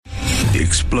The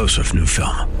explosive new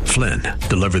film, Flynn,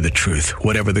 deliver the truth,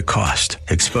 whatever the cost,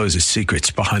 exposes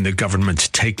secrets behind the government's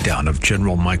takedown of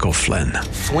General Michael Flynn.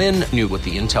 Flynn knew what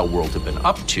the intel world had been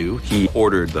up to. He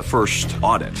ordered the first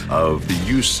audit of the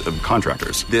use of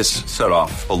contractors. This set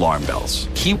off alarm bells.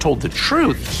 He told the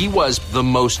truth. He was the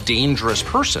most dangerous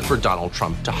person for Donald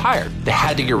Trump to hire. They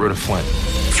had to get rid of Flynn.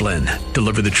 Flynn,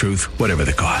 deliver the truth, whatever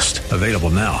the cost. Available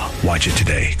now. Watch it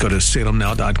today. Go to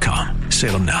salemnow.com.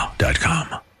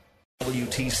 salemnow.com.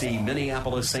 WTC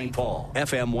Minneapolis St. Paul,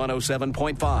 FM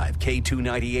 107.5,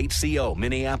 K298CO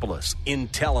Minneapolis,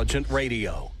 Intelligent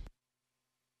Radio.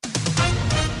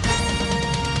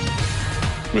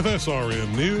 With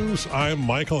SRN News, I'm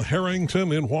Michael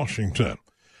Harrington in Washington.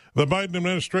 The Biden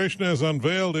administration has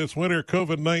unveiled its winter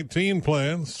COVID-19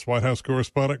 plans. White House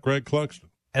correspondent Greg Clugston.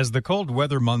 As the cold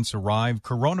weather months arrive,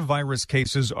 coronavirus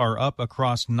cases are up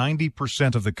across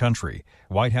 90% of the country.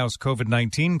 White House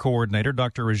COVID-19 coordinator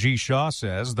Dr. Rajesh Shah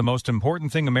says the most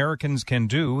important thing Americans can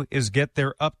do is get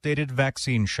their updated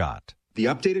vaccine shot. The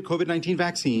updated COVID-19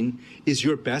 vaccine is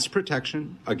your best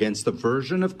protection against the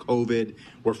version of COVID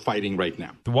we're fighting right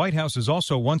now. The White House is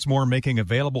also once more making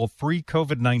available free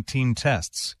COVID-19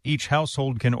 tests. Each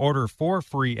household can order 4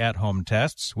 free at-home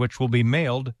tests, which will be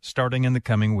mailed starting in the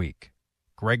coming week.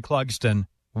 Greg Clugston,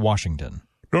 Washington.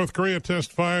 North Korea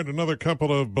test-fired another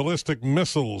couple of ballistic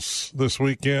missiles this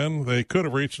weekend. They could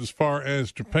have reached as far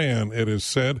as Japan, it is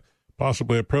said,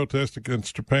 possibly a protest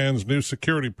against Japan's new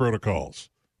security protocols.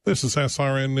 This is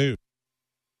SRN News.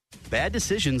 Bad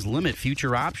decisions limit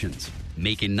future options.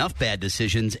 Make enough bad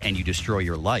decisions and you destroy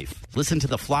your life. Listen to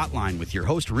The Flatline with your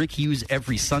host Rick Hughes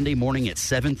every Sunday morning at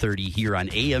 7:30 here on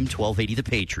AM 1280 The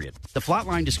Patriot. The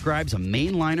Flatline describes a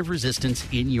main line of resistance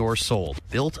in your soul,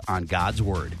 built on God's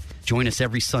Word. Join us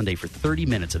every Sunday for 30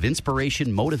 minutes of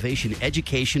inspiration, motivation,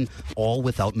 education, all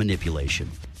without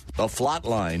manipulation. The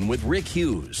Flatline with Rick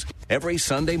Hughes, every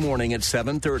Sunday morning at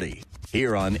 7:30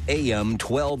 here on AM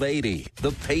 1280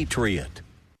 The Patriot.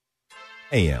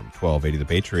 AM 1280 The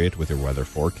Patriot with your weather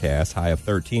forecast. High of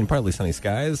 13, partly sunny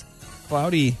skies.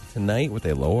 Cloudy tonight with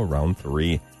a low around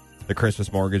 3. The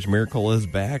Christmas mortgage miracle is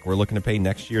back. We're looking to pay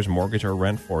next year's mortgage or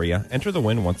rent for you. Enter the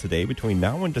win once a day between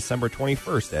now and December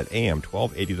 21st at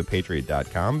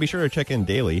am1280thepatriot.com. Be sure to check in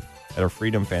daily at our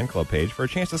Freedom Fan Club page for a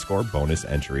chance to score bonus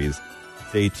entries.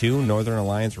 Stay tuned. Northern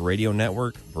Alliance Radio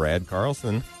Network, Brad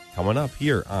Carlson, coming up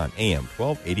here on AM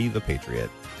 1280 The Patriot.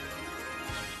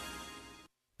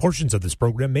 Portions of this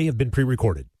program may have been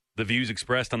pre-recorded. The views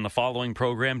expressed on the following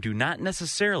program do not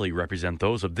necessarily represent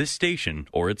those of this station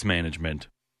or its management.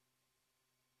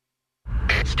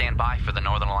 Stand by for the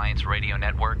Northern Alliance Radio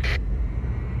Network.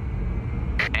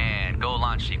 And go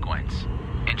launch sequence.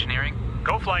 Engineering,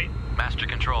 go flight. Master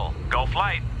control, go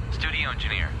flight. Studio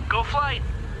engineer, go flight.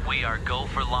 We are go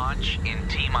for launch in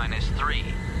T-minus 3,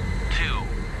 2,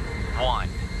 1.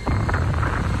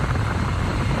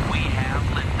 We have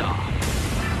liftoff.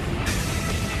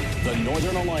 The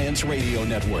Northern Alliance Radio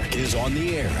Network is on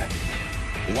the air.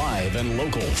 Live and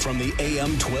local from the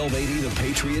AM 1280 The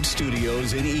Patriot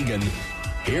Studios in Eagan.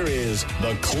 Here is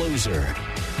the closer,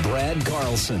 Brad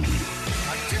Carlson. AM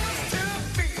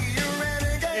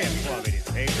 1280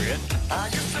 The Patriot.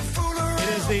 It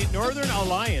is the Northern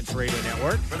Alliance Radio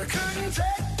Network.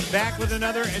 Back with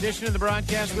another edition of the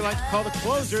broadcast we like to call The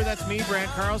Closer. That's me, Brad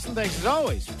Carlson. Thanks as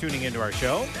always for tuning into our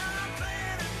show.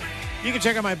 You can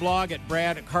check out my blog at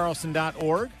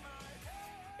bradcarlson.org.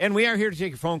 And we are here to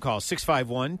take your phone calls,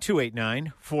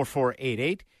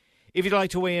 651-289-4488. If you'd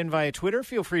like to weigh in via Twitter,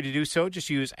 feel free to do so.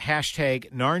 Just use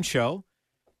hashtag NARN Show.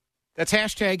 That's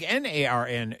hashtag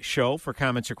NARN Show for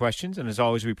comments or questions. And as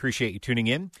always, we appreciate you tuning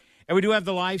in. And we do have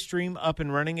the live stream up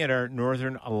and running at our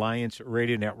Northern Alliance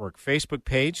Radio Network Facebook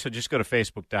page. So just go to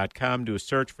facebook.com, do a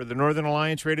search for the Northern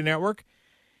Alliance Radio Network,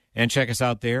 and check us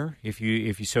out there if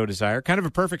you so desire. Kind of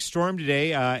a perfect storm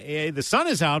today. The sun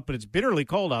is out, but it's bitterly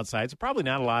cold outside, so probably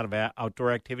not a lot of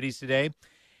outdoor activities today.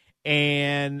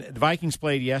 And the Vikings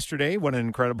played yesterday. What an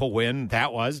incredible win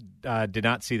that was. Did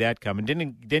not see that coming.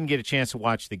 Didn't get a chance to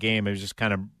watch the game. I was just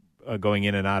kind of going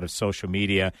in and out of social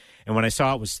media. And when I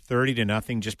saw it was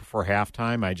 30-0 just before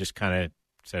halftime, I just kind of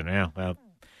said, yeah, well,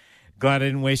 glad I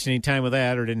didn't waste any time with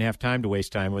that or didn't have time to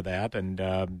waste time with that. And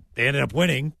they ended up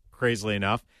winning, crazily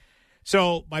enough.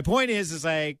 So my point is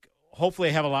like, hopefully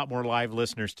I have a lot more live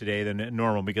listeners today than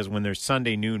normal because when there's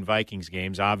Sunday noon Vikings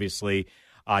games, obviously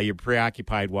you're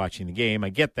preoccupied watching the game. I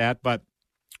get that, but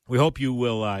we hope you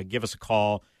will give us a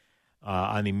call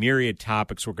on the myriad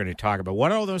topics we're going to talk about.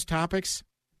 What are all those topics?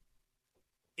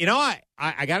 You know,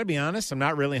 I got to be honest, I'm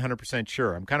not really 100%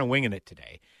 sure. I'm kind of winging it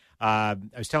today. I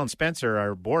was telling Spencer,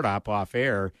 our board op off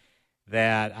air,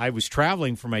 that I was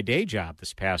traveling for my day job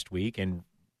this past week and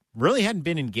really hadn't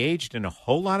been engaged in a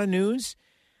whole lot of news.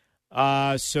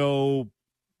 So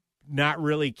not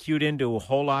really cued into a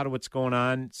whole lot of what's going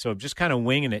on. So just kind of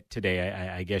winging it today,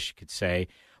 I guess you could say.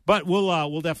 But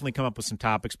we'll definitely come up with some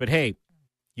topics. But, hey,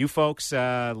 you folks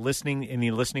listening in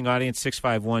the listening audience,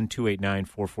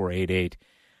 651-289-4488,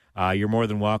 you're more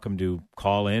than welcome to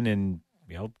call in and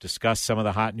discuss some of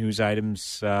the hot news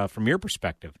items from your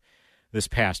perspective this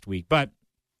past week. But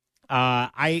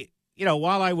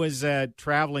while I was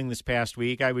traveling this past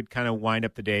week, I would kind of wind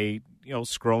up the day,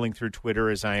 scrolling through Twitter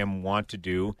as I am wont to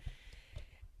do.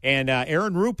 And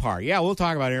Aaron Rupar, we'll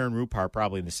talk about Aaron Rupar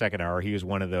probably in the second hour. He was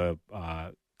one of the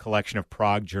collection of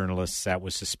Prague journalists that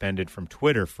was suspended from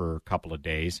Twitter for a couple of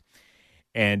days.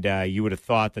 And you would have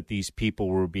thought that these people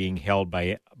were being held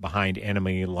behind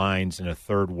enemy lines in a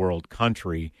third world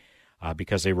country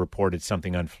because they reported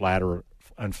something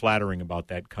unflattering about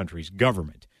that country's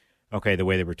government. Okay, the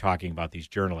way they were talking about these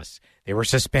journalists. They were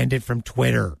suspended from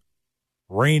Twitter.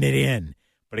 Rein it in.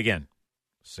 But again,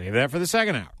 save that for the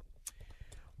second hour.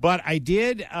 But I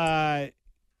did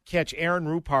catch Aaron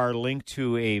Rupar linked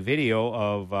to a video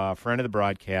of a friend of the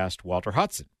broadcast, Walter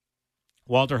Hudson.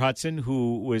 Walter Hudson,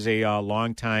 who was a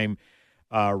longtime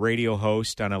radio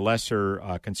host on a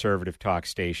lesser conservative talk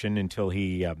station until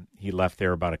he left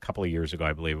there about a couple of years ago,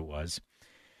 I believe it was.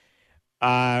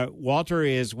 Walter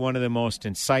is one of the most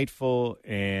insightful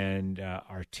and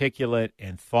articulate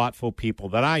and thoughtful people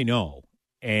that I know,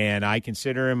 and I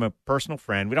consider him a personal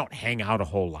friend. We don't hang out a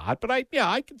whole lot, but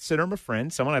I consider him a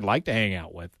friend, someone I'd like to hang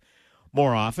out with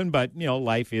more often. But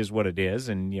life is what it is,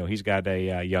 and he's got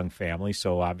a young family,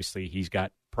 so obviously he's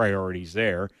got priorities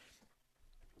there.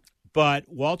 But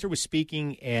Walter was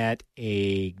speaking at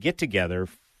a get-together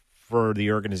for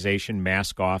the organization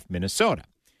Mask Off Minnesota,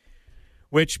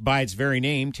 which by its very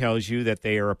name tells you that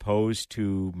they are opposed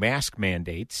to mask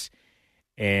mandates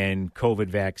and COVID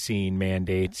vaccine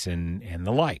mandates and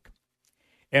the like.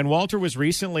 And Walter was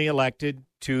recently elected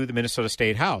to the Minnesota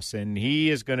State House, and he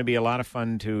is going to be a lot of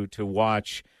fun to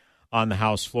watch on the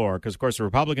House floor because, of course, the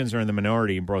Republicans are in the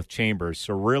minority in both chambers,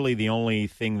 so really the only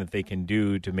thing that they can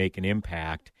do to make an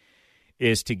impact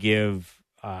is to give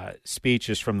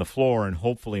speeches from the floor, and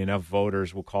hopefully enough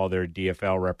voters will call their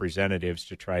DFL representatives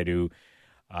to try to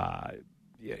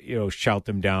shout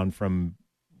them down from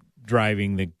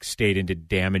driving the state into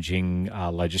damaging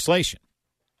legislation.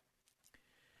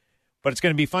 But it's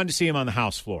going to be fun to see him on the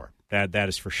House floor. That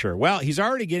is for sure. Well, he's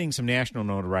already getting some national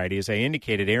notoriety. As I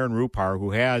indicated, Aaron Rupar,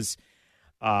 who has,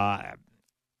 I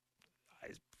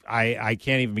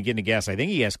can't even begin to guess. I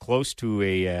think he has close to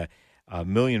a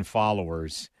million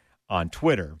followers on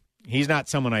Twitter. He's not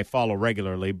someone I follow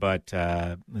regularly, but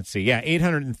let's see.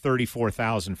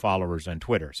 834,000 followers on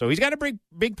Twitter. So he's got a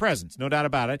big presence, no doubt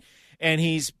about it. And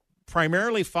he's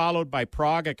primarily followed by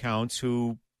Prague accounts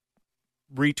who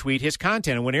retweet his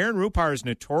content. And what Aaron Rupar is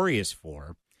notorious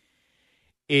for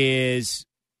is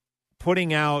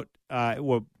putting out,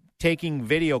 taking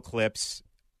video clips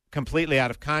completely out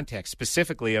of context,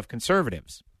 specifically of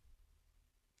conservatives.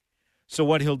 So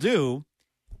what he'll do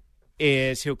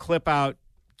is he'll clip out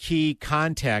key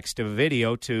context of a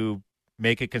video to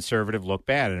make a conservative look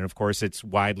bad. And, of course, it's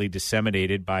widely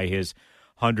disseminated by his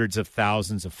hundreds of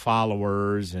thousands of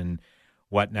followers and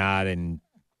whatnot. And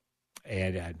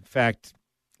in fact,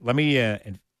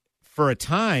 for a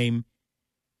time,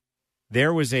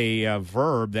 there was a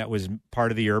verb that was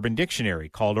part of the Urban Dictionary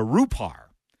called a Rupar.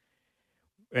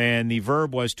 And the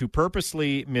verb was to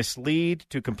purposely mislead,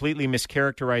 to completely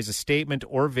mischaracterize a statement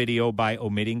or video by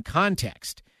omitting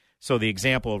context. So the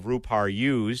example of Rupar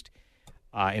used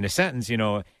in a sentence,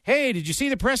 hey, did you see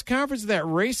the press conference of that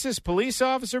racist police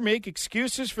officer make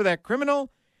excuses for that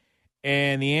criminal?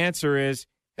 And the answer is,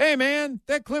 hey, man,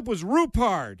 that clip was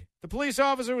Rupar'd. The police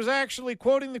officer was actually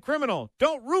quoting the criminal.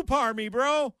 Don't Rupar me,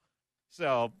 bro.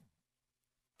 So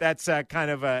that's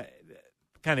kind of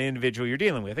individual you're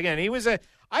dealing with. Again,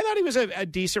 I thought he was a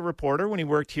decent reporter when he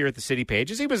worked here at the City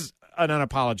Pages. He was an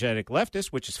unapologetic leftist,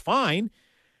 which is fine.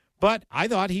 But I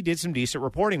thought he did some decent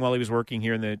reporting while he was working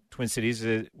here in the Twin Cities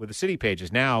with the City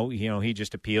Pages. Now, he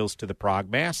just appeals to the Prague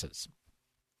masses.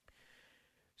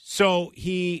 So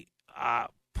he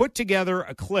put together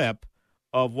a clip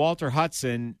of Walter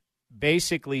Hudson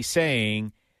basically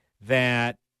saying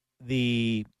that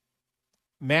the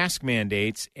mask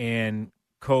mandates and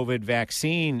COVID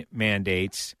vaccine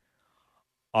mandates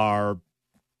are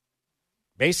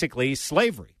basically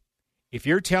slavery. If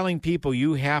you're telling people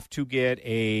you have to get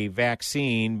a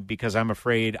vaccine because I'm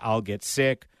afraid I'll get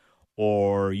sick,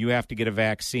 or you have to get a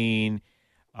vaccine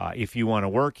if you want to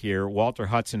work here. Walter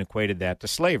Hudson equated that to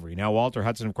slavery. Now, Walter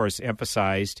Hudson, of course,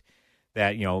 emphasized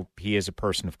that, he is a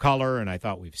person of color, and I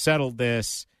thought we've settled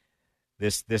this.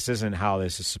 This isn't how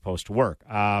this is supposed to work.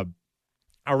 I'll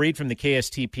read from the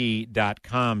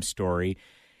KSTP.com story.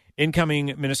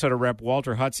 Incoming Minnesota Rep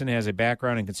Walter Hudson has a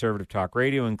background in conservative talk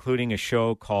radio, including a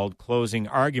show called Closing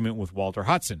Argument with Walter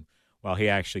Hudson. Well, he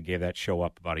actually gave that show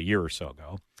up about a year or so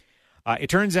ago. It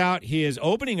turns out his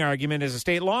opening argument as a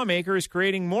state lawmaker is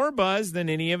creating more buzz than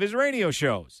any of his radio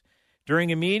shows.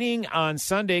 During a meeting on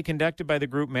Sunday conducted by the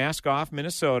group Mask Off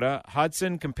Minnesota,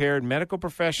 Hudson compared medical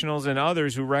professionals and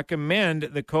others who recommend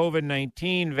the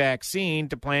COVID-19 vaccine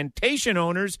to plantation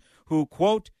owners who,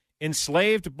 quote,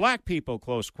 enslaved black people,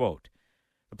 close quote.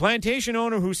 The plantation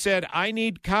owner who said, I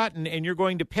need cotton and you're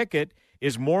going to pick it,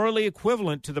 is morally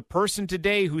equivalent to the person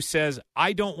today who says,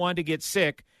 I don't want to get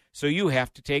sick, so you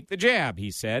have to take the jab,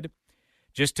 he said.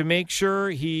 Just to make sure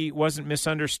he wasn't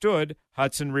misunderstood,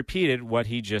 Hudson repeated what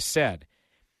he just said.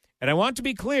 And I want to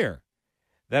be clear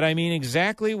that I mean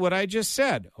exactly what I just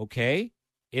said, okay?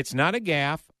 It's not a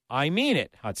gaffe. I mean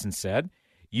it, Hudson said.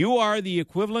 You are the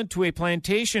equivalent to a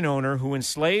plantation owner who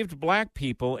enslaved black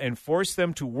people and forced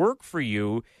them to work for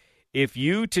you if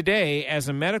you today, as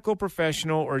a medical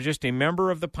professional or just a member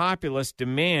of the populace,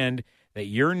 demand that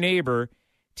your neighbor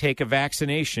take a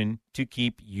vaccination to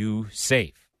keep you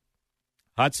safe.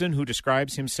 Hudson, who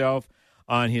describes himself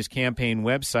on his campaign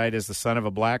website as the son of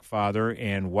a black father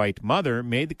and white mother,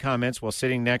 made the comments while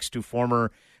sitting next to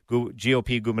former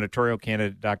GOP gubernatorial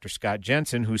candidate Dr. Scott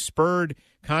Jensen, who spurred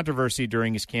controversy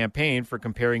during his campaign for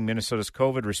comparing Minnesota's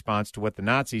COVID response to what the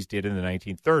Nazis did in the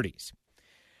 1930s.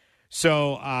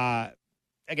 So,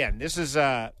 again, this is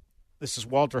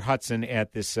Walter Hudson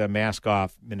at this Mask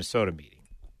Off Minnesota meeting.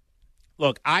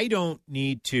 Look, I don't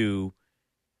need to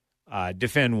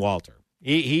defend Walter.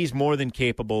 He's more than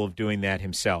capable of doing that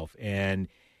himself, and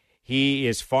he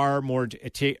is far more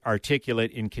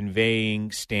articulate in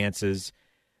conveying stances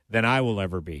than I will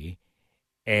ever be.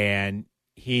 And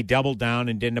he doubled down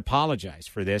and didn't apologize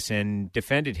for this and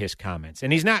defended his comments.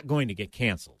 And he's not going to get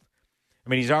canceled. I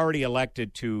mean, he's already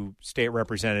elected to state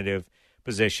representative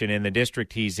position in the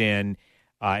district he's in.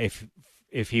 If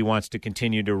he wants to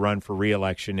continue to run for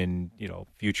re-election in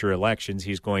future elections,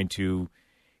 he's going to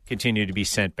continue to be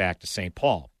sent back to St.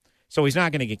 Paul. So he's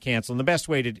not going to get canceled. And the best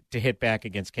way to hit back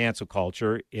against cancel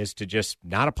culture is to just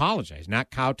not apologize, not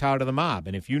kowtow to the mob.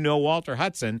 And if you know Walter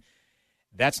Hudson,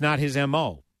 that's not his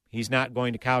MO. He's not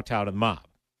going to kowtow to the mob.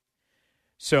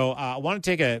 So I'm going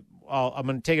to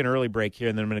take an early break here,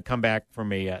 and then I'm going to come back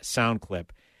from a sound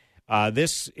clip.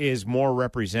 This is more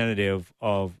representative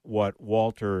of what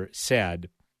Walter said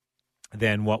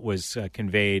than what was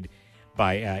conveyed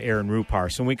by Aaron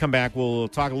Rupar. So when we come back, we'll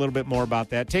talk a little bit more about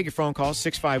that. Take your phone calls,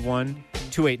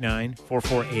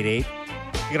 651-289-4488. You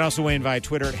can also weigh in via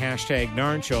Twitter at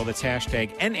 #NARN Show. That's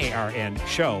 #NARN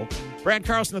Show. Brad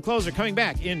Carlson, the closer, coming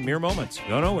back in mere moments.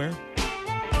 Go nowhere.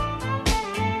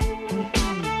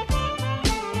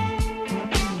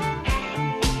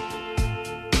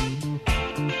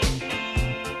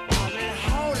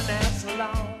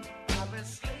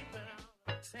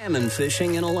 Salmon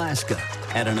fishing in Alaska,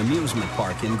 at an amusement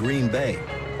park in Green Bay,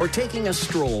 or taking a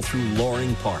stroll through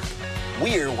Loring Park.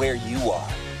 We're where you are.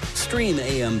 Stream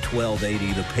AM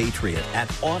 1280 The Patriot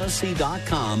at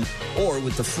Odyssey.com or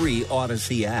with the free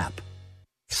Odyssey app.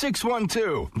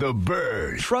 612, The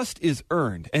Bird. Trust is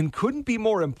earned and couldn't be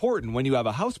more important when you have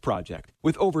a house project.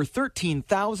 With over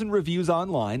 13,000 reviews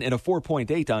online and a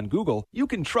 4.8 on Google, you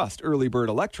can trust Early Bird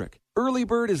Electric. Early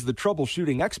Bird is the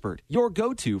troubleshooting expert, your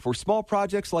go-to for small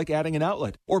projects like adding an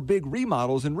outlet or big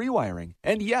remodels and rewiring.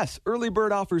 And yes, Early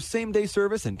Bird offers same-day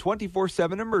service and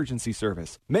 24/7 emergency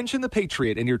service. Mention the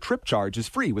Patriot and your trip charge is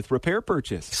free with repair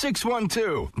purchase.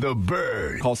 612, The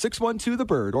Bird. Call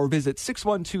 612-THE-BIRD or visit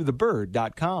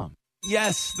 612thebird.com.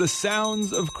 Yes, the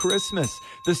sounds of Christmas.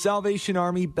 The Salvation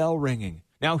Army bell ringing.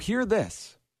 Now hear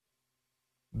this.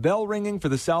 Bell ringing for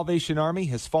the Salvation Army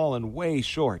has fallen way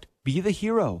short. Be the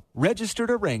hero. Register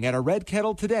to ring at a red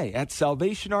kettle today at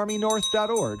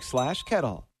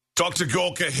salvationarmynorth.org/kettle. Dr.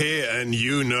 Gorka here, and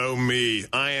you know me.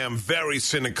 I am very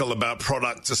cynical about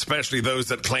products, especially those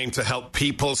that claim to help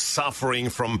people suffering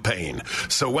from pain.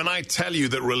 So when I tell you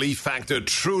that Relief Factor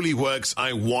truly works,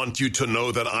 I want you to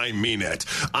know that I mean it.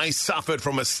 I suffered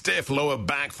from a stiff lower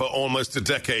back for almost a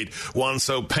decade, one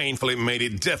so painful it made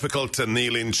it difficult to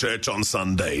kneel in church on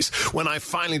Sundays. When I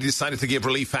finally decided to give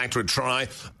Relief Factor a try,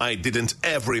 I didn't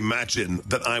ever imagine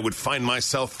that I would find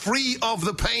myself free of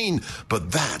the pain.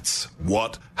 But that's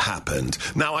what happened. happened.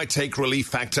 Now I take Relief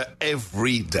Factor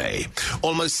every day.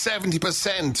 Almost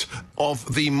 70%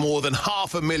 of the more than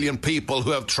 500,000 people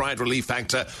who have tried Relief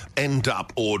Factor end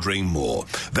up ordering more.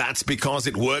 That's because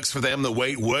it works for them the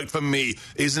way it worked for me.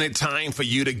 Isn't it time for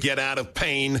you to get out of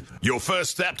pain? Your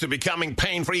first step to becoming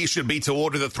pain-free should be to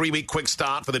order the 3-week quick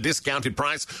start for the discounted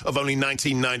price of only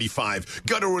 $19.95.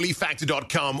 Go to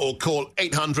relieffactor.com or call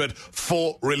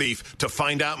 800-4RELIEF to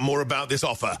find out more about this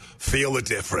offer. Feel the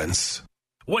difference.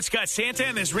 What's got Santa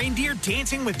and his reindeer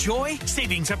dancing with joy?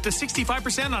 Savings up to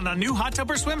 65% on a new hot tub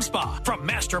or swim spa from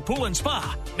Master Pool and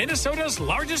Spa, Minnesota's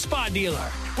largest spa dealer.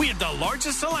 We have the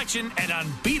largest selection at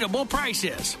unbeatable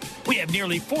prices. We have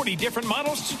nearly 40 different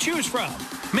models to choose from.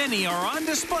 Many are on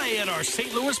display at our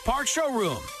St. Louis Park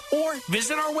showroom. Or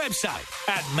visit our website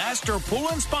at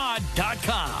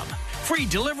masterpoolandspa.com. Free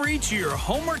delivery to your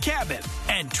home or cabin,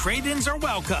 and trade-ins are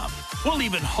welcome. We'll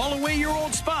even haul away your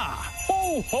old spa.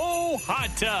 Ho, ho, hot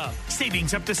tub.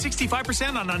 Savings up to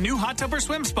 65% on a new hot tub or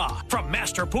swim spa from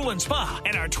Master Pool and Spa.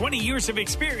 And our 20 years of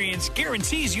experience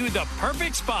guarantees you the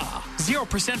perfect spa.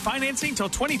 0% financing till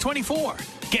 2024.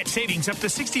 Get savings up to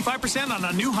 65% on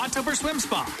a new hot tub or swim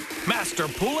spa. Master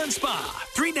Pool and Spa.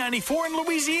 394 in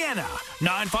Louisiana.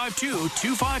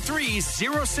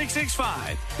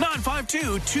 952-253-0665.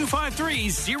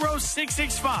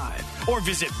 952-253-0665. Or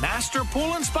visit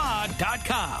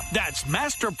masterpoolandspa.com. That's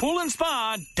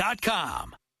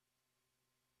masterpoolandspa.com.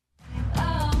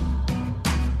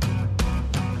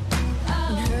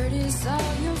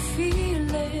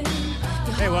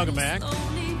 Hey, welcome back.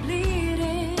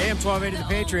 AM 1280 The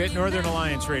Patriot, Northern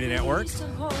Alliance Radio Network. It's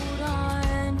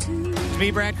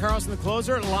me, Brad Carlson, the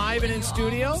closer, live and in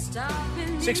studio.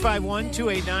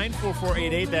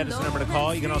 651-289-4488. That is the number to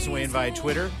call. You can also weigh in via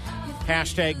Twitter.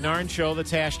 Hashtag NARN Show.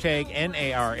 That's hashtag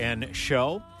NARN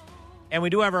Show. And we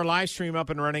do have our live stream up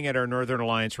and running at our Northern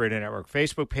Alliance Radio Network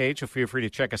Facebook page, so feel free to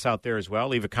check us out there as well.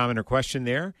 Leave a comment or question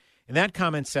there in that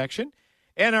comment section.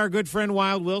 And our good friend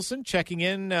Wild Wilson checking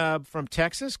in from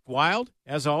Texas. Wild,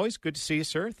 as always, good to see you,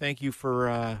 sir. Thank you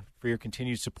for your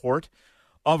continued support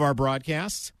of our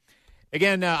broadcasts.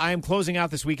 Again, I am closing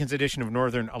out this weekend's edition of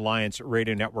Northern Alliance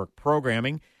Radio Network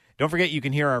programming. Don't forget you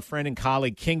can hear our friend and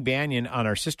colleague King Banyan on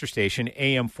our sister station,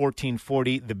 AM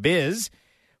 1440 The Biz,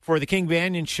 for the King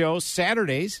Banyan Show,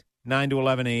 Saturdays, 9 to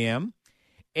 11 a.m.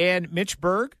 And Mitch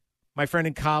Berg, my friend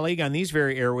and colleague on these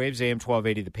very airwaves, AM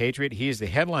 1280 The Patriot. He is the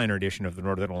headliner edition of the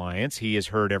Northern Alliance. He is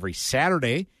heard every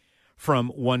Saturday from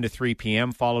 1 to 3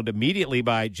 p.m., followed immediately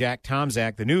by Jack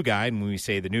Tomczak, the new guy. And when we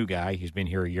say the new guy, he's been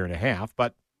here a year and a half,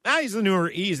 but he's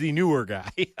the newer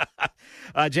guy.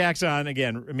 Jack's on,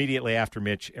 again, immediately after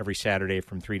Mitch every Saturday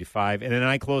from 3 to 5. And then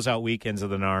I close out weekends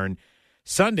of the NARN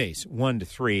Sundays, 1 to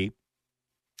 3.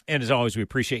 And as always, we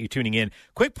appreciate you tuning in.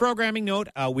 Quick programming note,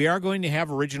 we are going to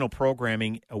have original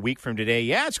programming a week from today.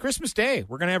 Yeah, it's Christmas Day.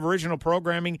 We're going to have original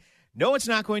programming. No, it's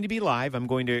not going to be live. I'm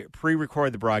going to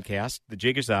pre-record the broadcast. The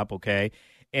jig is up, okay?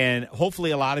 And hopefully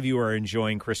a lot of you are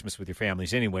enjoying Christmas with your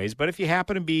families anyways. But if you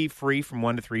happen to be free from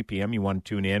 1 to 3 p.m., you want to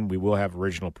tune in, we will have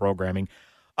original programming.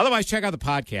 Otherwise, check out the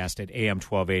podcast at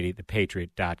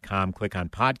am1280thepatriot.com. Click on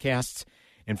podcasts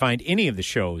and find any of the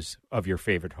shows of your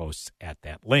favorite hosts at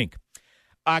that link.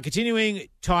 Continuing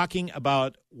talking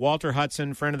about Walter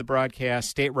Hudson, friend of the broadcast,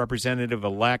 state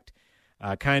representative-elect,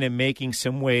 kind of making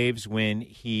some waves when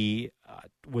he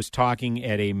was talking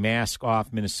at a Mask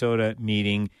Off Minnesota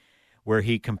meeting where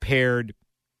he compared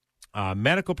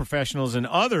medical professionals and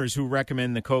others who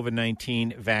recommend the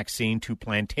COVID-19 vaccine to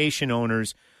plantation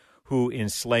owners who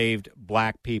enslaved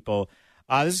black people.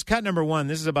 This is cut number one.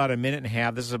 This is about a minute and a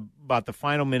half. This is about the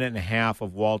final minute and a half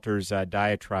of Walter's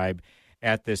diatribe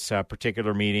at this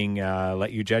particular meeting.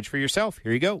 Let you judge for yourself.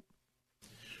 Here you go.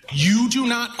 You do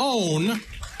not own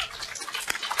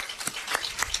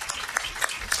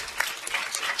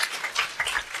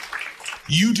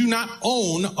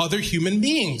other human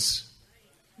beings.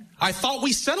 I thought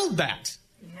we settled that.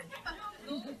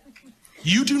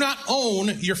 You do not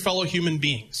own your fellow human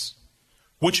beings,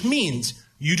 which means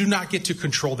you do not get to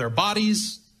control their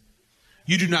bodies.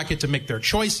 You do not get to make their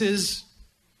choices.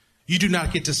 You do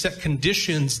not get to set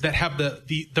conditions that have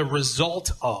the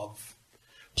result of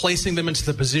placing them into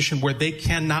the position where they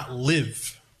cannot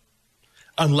live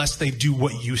unless they do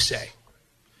what you say.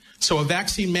 So a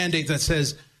vaccine mandate that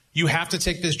says you have to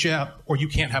take this jab or you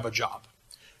can't have a job.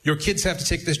 Your kids have to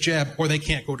take this jab or they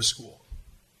can't go to school.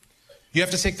 You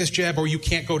have to take this jab or you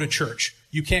can't go to church.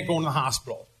 You can't go in the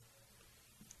hospital.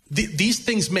 These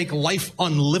things make life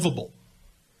unlivable.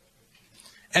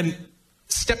 And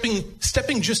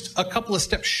stepping just a couple of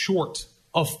steps short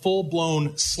of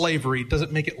full-blown slavery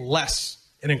doesn't make it less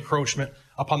an encroachment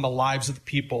upon the lives of the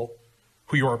people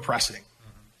who you're oppressing.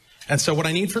 And so what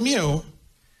I need from you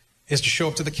is to show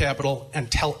up to the Capitol and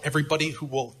tell everybody who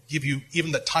will give you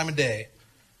even the time of day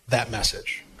that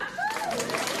message.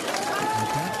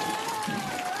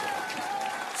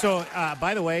 So,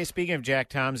 by the way, speaking of Jack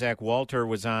Tomczak, Walter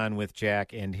was on with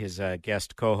Jack and his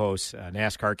guest co-host,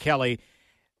 NASCAR Kelly,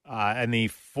 and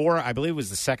I believe it was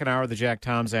the second hour of the Jack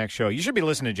Tomczak show. You should be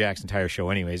listening to Jack's entire show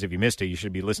anyways. If you missed it, you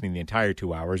should be listening the entire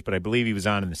 2 hours. But I believe he was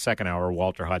on in the second hour,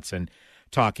 Walter Hudson,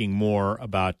 talking more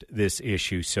about this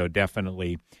issue. So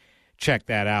definitely check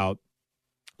that out.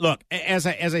 Look, as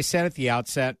I said at the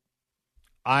outset,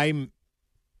 it's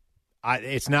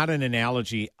not an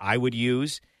analogy I would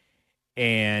use.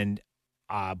 And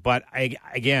but I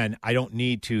don't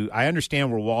need to. I understand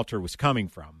where Walter was coming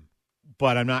from,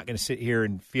 but I'm not going to sit here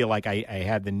and feel like I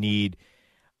had the need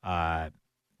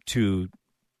to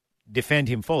defend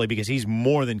him fully, because he's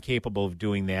more than capable of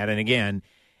doing that. And again,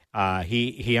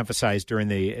 he emphasized during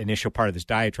the initial part of this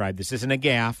diatribe, this isn't a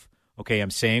gaffe. Okay, I'm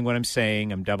saying what I'm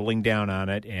saying. I'm doubling down on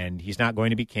it, and he's not going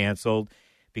to be canceled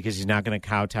because he's not going to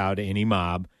kowtow to any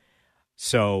mob.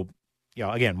 So,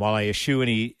 again, while I eschew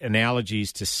any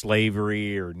analogies to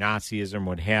slavery or Nazism,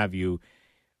 what have you,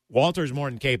 Walter's more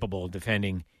than capable of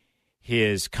defending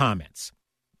his comments.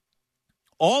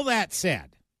 All that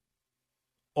said,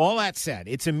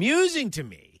 it's amusing to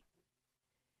me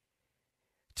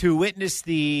to witness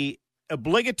the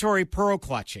obligatory pearl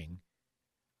clutching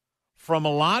from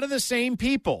a lot of the same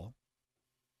people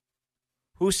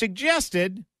who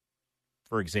suggested,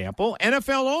 for example,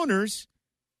 NFL owners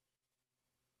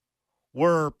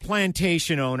were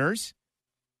plantation owners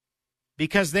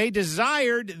because they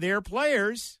desired their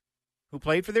players who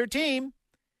played for their team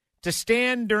to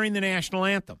stand during the national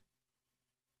anthem.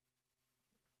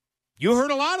 You heard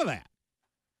a lot of that.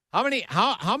 How many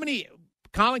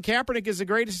Colin Kaepernick is the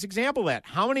greatest example of that.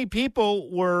 How many people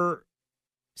were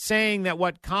saying that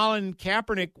what Colin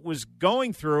Kaepernick was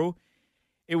going through,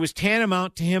 it was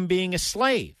tantamount to him being a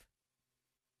slave?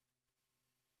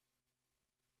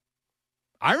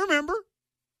 I remember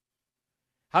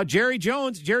how Jerry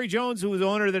Jones, who was the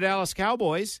owner of the Dallas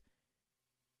Cowboys,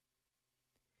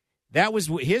 that was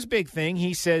his big thing.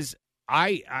 He says,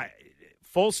 I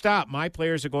full stop, my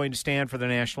players are going to stand for the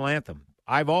national anthem.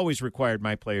 I've always required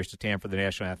my players to stand for the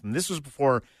national anthem. This was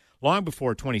long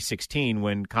before 2016,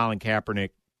 when Colin Kaepernick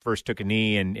first took a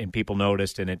knee and people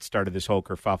noticed, and it started this whole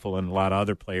kerfuffle, and a lot of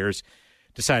other players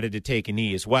decided to take a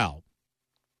knee as well.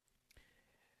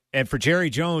 And for Jerry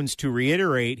Jones to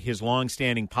reiterate his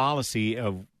longstanding policy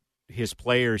of his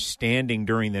players standing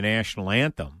during the national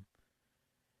anthem,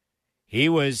 he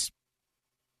was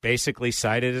basically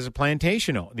cited as a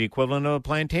plantation owner, the equivalent of a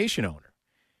plantation owner,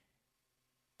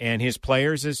 and his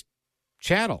players as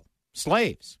chattel,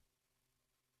 slaves.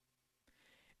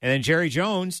 And then Jerry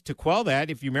Jones, to quell that,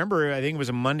 if you remember, I think it was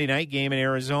a Monday night game in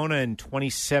Arizona in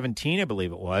 2017, I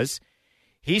believe it was,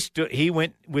 he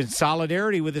went with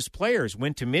solidarity with his players,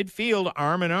 went to midfield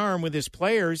arm in arm with his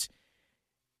players,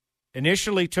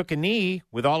 initially took a knee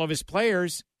with all of his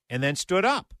players, and then stood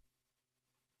up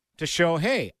to show,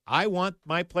 hey, I want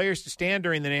my players to stand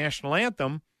during the national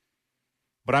anthem,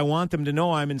 but I want them to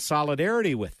know I'm in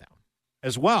solidarity with them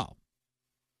as well.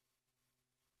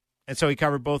 And so he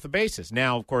covered both the bases.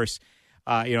 Now, of course,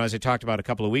 as I talked about a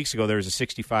couple of weeks ago, there was a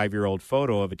 65-year-old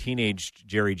photo of a teenage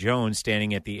Jerry Jones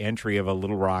standing at the entry of a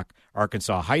Little Rock,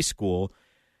 Arkansas high school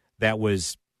that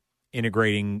was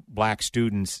integrating black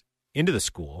students into the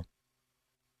school.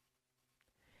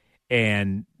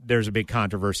 And there's a big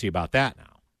controversy about that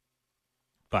now.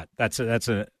 But that's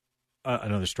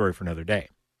another story for another day.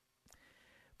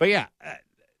 But yeah,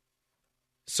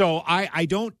 so I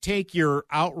don't take your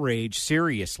outrage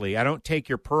seriously. I don't take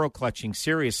your pearl clutching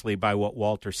seriously by what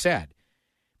Walter said,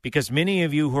 because many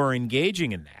of you who are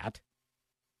engaging in that,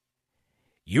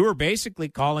 you are basically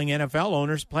calling NFL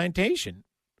owners plantation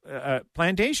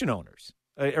owners,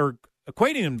 or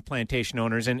equating them to plantation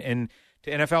owners and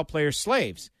to NFL players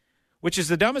slaves, which is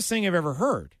the dumbest thing I've ever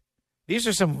heard. These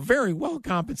are some very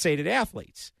well-compensated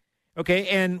athletes, okay?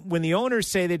 And when the owners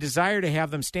say they desire to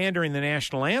have them stand during the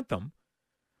national anthem,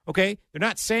 okay, they're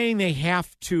not saying they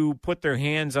have to put their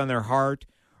hands on their heart,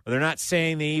 or they're not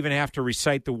saying they even have to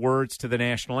recite the words to the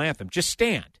national anthem. Just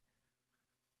stand.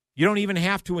 You don't even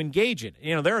have to engage in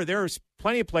it. There's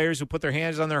plenty of players who put their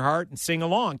hands on their heart and sing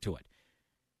along to it.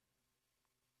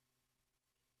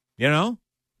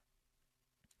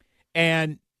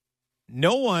 And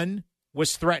no one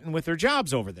was threatened with their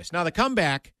jobs over this. Now, the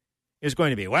comeback is going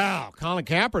to be, wow, Colin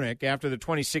Kaepernick, after the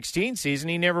 2016 season,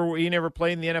 he never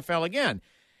played in the NFL again.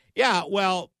 Yeah,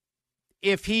 well,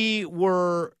 if he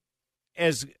were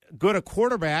as good a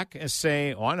quarterback as,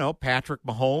 say, Patrick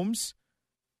Mahomes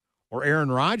or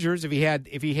Aaron Rodgers. If he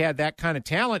had that kind of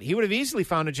talent, he would have easily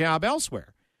found a job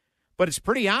elsewhere. But it's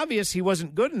pretty obvious he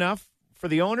wasn't good enough for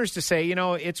the owners to say,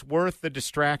 it's worth the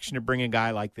distraction to bring a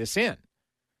guy like this in.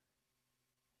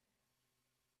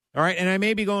 All right, and I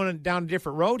may be going down a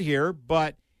different road here,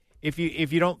 but if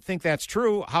you don't think that's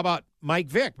true, how about Mike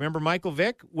Vick? Remember Michael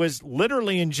Vick was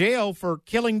literally in jail for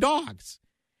killing dogs,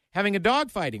 having a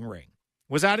dogfighting ring.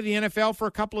 Was out of the NFL for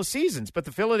a couple of seasons, but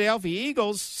the Philadelphia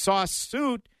Eagles saw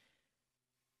suit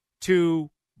to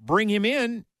bring him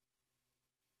in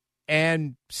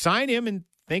and sign him and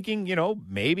thinking,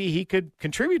 maybe he could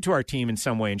contribute to our team in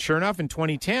some way. And sure enough, in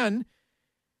 2010,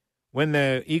 when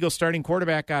the Eagles starting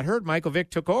quarterback got hurt, Michael Vick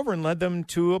took over and led them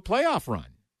to a playoff run.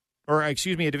 Or, a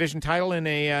division title in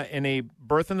a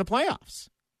berth in the playoffs.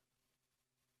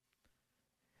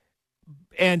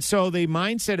 And so the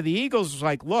mindset of the Eagles was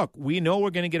like, look, we know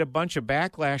we're going to get a bunch of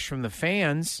backlash from the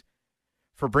fans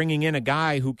for bringing in a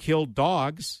guy who killed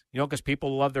dogs, because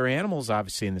people love their animals,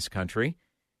 obviously, in this country.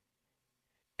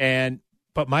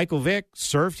 But Michael Vick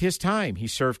served his time. He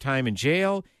served time in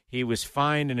jail. He was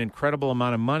fined an incredible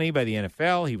amount of money by the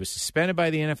NFL. He was suspended by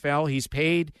the NFL. He's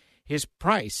paid his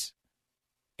price.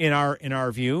 In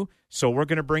our view, so we're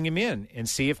going to bring him in and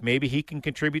see if maybe he can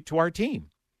contribute to our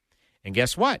team. And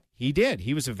guess what? He did.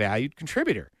 He was a valued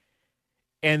contributor.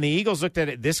 And the Eagles looked at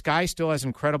it. This guy still has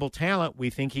incredible talent. We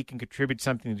think he can contribute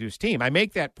something to his team. I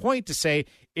make that point to say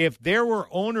if there were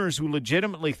owners who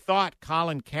legitimately thought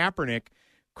Colin Kaepernick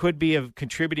could be a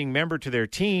contributing member to their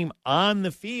team on the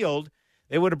field,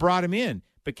 they would have brought him in.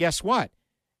 But guess what?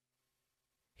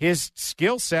 His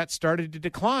skill set started to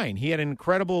decline. He had an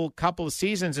incredible couple of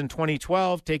seasons in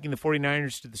 2012, taking the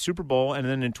 49ers to the Super Bowl, and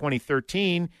then in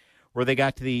 2013, where they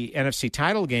got to the NFC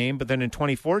title game. But then in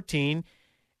 2014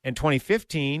 and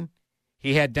 2015,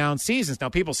 he had down seasons. Now,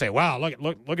 people say, wow,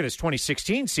 look at his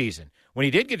 2016 season. When he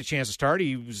did get a chance to start,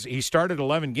 he started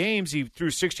 11 games. He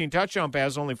threw 16 touchdown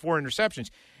passes, only 4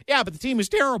 interceptions. Yeah, but the team was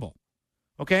terrible,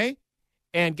 okay?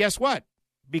 And guess what?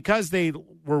 Because they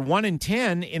were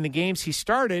 1-10 in the games he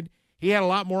started, he had a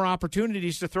lot more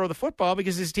opportunities to throw the football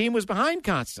because his team was behind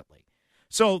constantly.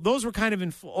 So those were kind of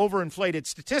overinflated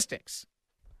statistics.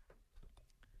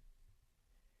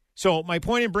 So my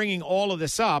point in bringing all of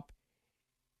this up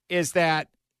is that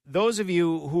those of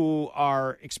you who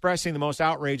are expressing the most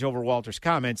outrage over Walter's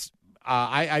comments,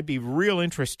 I'd be real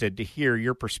interested to hear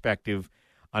your perspective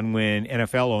on when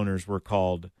NFL owners were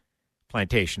called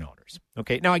plantation owners.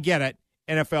 Okay, now I get it.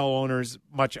 NFL owners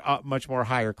much more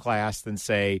higher class than,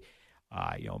 say,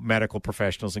 medical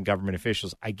professionals and government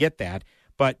officials. I get that.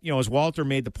 But, as Walter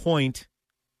made the point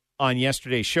on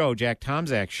yesterday's show, Jack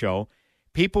Tomczak's show,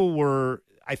 people were,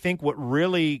 I think what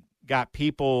really got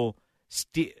people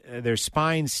their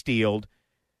spines steeled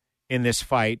in this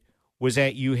fight was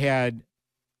that you had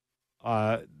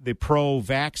the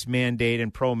pro-vax mandate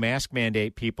and pro-mask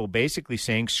mandate people basically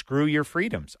saying, screw your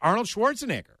freedoms. Arnold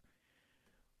Schwarzenegger.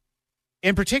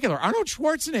 In particular, Arnold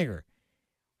Schwarzenegger,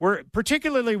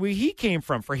 particularly where he came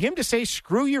from, for him to say,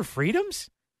 screw your freedoms,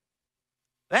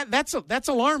 that's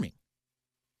alarming.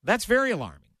 That's very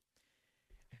alarming.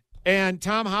 And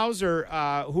Tom Hauser,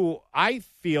 who I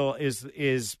feel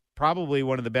is probably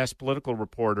one of the best political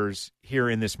reporters here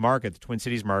in this market, the Twin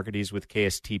Cities market, he's with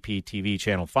KSTP TV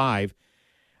Channel 5,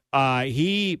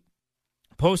 he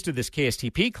posted this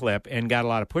KSTP clip and got a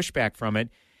lot of pushback from it.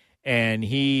 And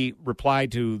he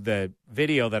replied to the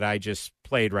video that I just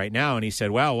played right now, and he said,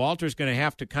 well, Walter's going to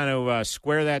have to kind of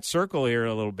square that circle here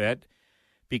a little bit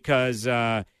because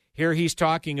here he's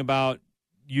talking about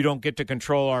you don't get to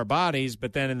control our bodies,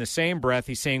 but then in the same breath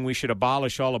he's saying we should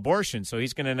abolish all abortion. So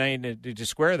he's going to need to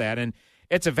square that. And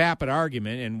it's a vapid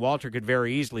argument, and Walter could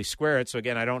very easily square it. So,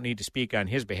 again, I don't need to speak on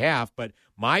his behalf. But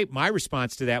my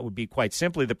response to that would be quite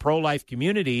simply the pro-life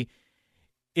community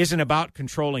isn't about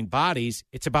controlling bodies.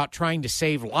 It's about trying to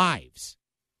save lives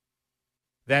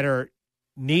that are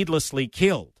needlessly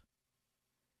killed.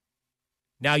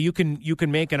 Now, you can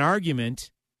make an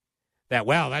argument that,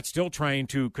 well, that's still trying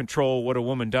to control what a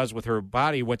woman does with her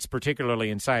body, what's particularly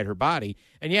inside her body.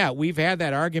 And, yeah, we've had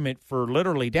that argument for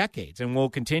literally decades, and we'll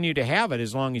continue to have it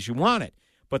as long as you want it.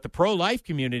 But the pro-life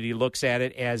community looks at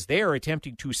it as they are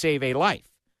attempting to save a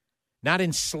life, not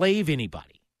enslave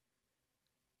anybody.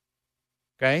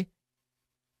 Okay?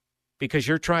 Because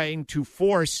you're trying to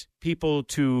force people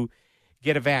to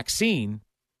get a vaccine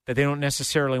that they don't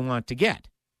necessarily want to get.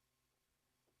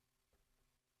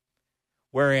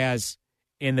 Whereas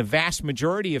in the vast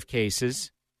majority of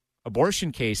cases,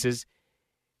 abortion cases,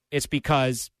 it's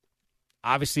because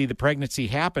obviously the pregnancy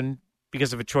happened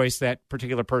because of a choice that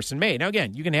particular person made. Now,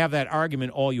 again, you can have that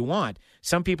argument all you want.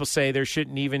 Some people say there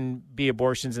shouldn't even be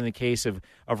abortions in the case of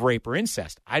rape or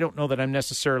incest. I don't know that I'm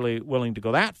necessarily willing to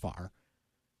go that far.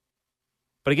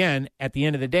 But again, at the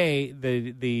end of the day,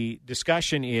 the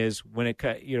discussion is when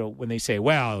they say,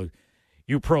 well,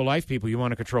 you pro-life people, you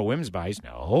want to control women's bodies.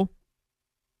 No.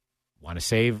 Want to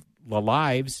save the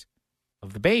lives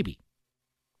of the baby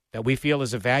that we feel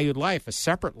is a valued life, a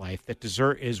separate life that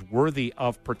is worthy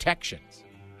of protections.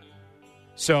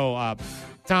 So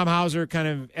Tom Hauser kind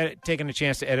of taking a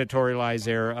chance to editorialize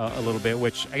there a little bit,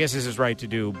 which I guess is his right to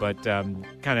do, but kind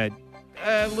of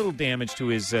a little damage to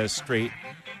his straight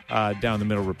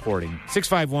down-the-middle reporting.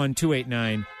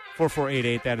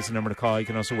 651-289-4488. That is the number to call. You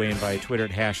can also weigh in via Twitter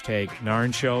at hashtag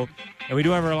Narn Show. And we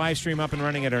do have our live stream up and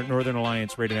running at our Northern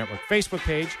Alliance Radio Network Facebook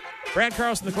page. Brad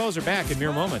Carlson, the closer, back in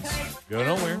mere moments. Go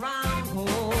nowhere.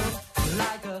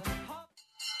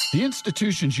 The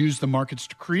institutions use the markets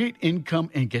to create income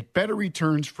and get better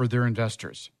returns for their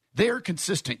investors. They are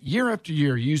consistent year after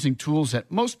year using tools that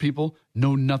most people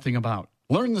know nothing about.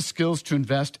 Learn the skills to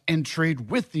invest and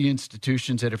trade with the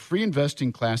institutions at a free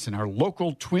investing class in our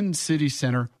local Twin City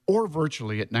Center or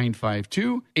virtually at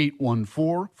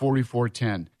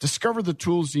 952-814-4410. Discover the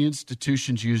tools the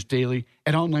institutions use daily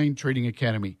at Online Trading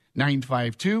Academy,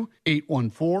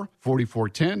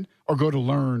 952-814-4410, or go to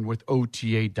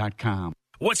learnwithota.com.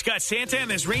 What's got Santa and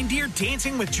his reindeer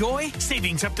dancing with joy?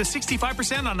 Savings up to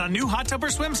 65% on a new hot tub or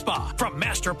swim spa from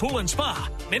Master Pool and Spa,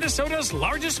 Minnesota's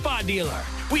largest spa dealer.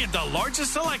 We have the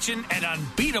largest selection at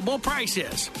unbeatable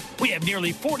prices. We have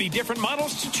nearly 40 different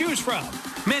models to choose from.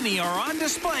 Many are on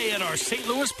display at our St.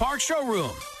 Louis Park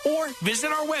showroom. Or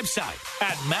visit our website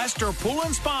at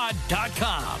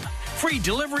masterpoolandspa.com. Free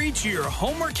delivery to your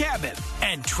home or cabin,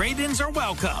 and trade-ins are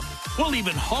welcome. We'll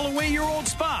even haul away your old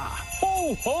spa.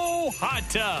 Ho, ho, hot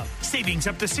tub. Savings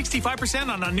up to 65%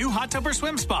 on a new hot tub or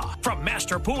swim spa from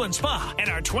Master Pool and Spa. And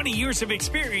our 20 years of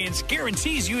experience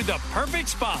guarantees you the perfect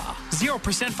spa.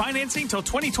 0% financing till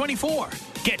 2024.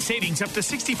 Get savings up to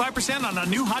 65% on a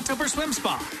new hot tub or swim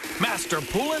spa. Master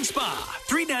Pool and Spa.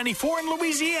 394 in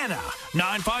Louisiana.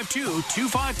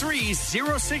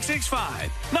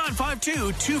 952-253-0665.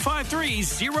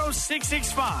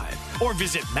 952-253-0665. Or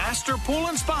visit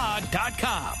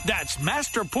masterpoolandspa.com. That's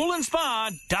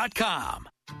masterpoolandspa.com.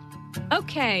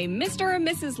 Okay, Mr. or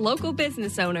Mrs. Local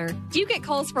Business Owner, do you get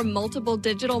calls from multiple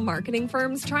digital marketing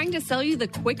firms trying to sell you the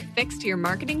quick fix to your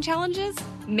marketing challenges?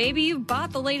 Maybe you've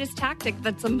bought the latest tactic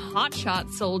that some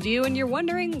hotshots sold you and you're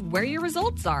wondering where your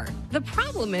results are. The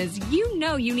problem is you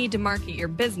know you need to market your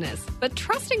business, but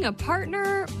trusting a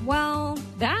partner, well,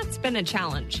 that's been a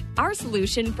challenge. Our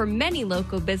solution for many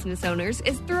local business owners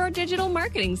is through our digital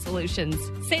marketing solutions,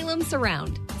 Salem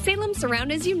Surround. Salem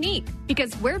Surround is unique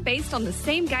because we're based on the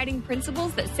same guiding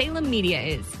principles that Salem Media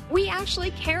is. We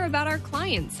actually care about our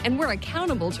clients and we're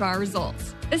accountable to our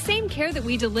results. The same care that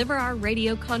we deliver our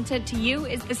radio content to you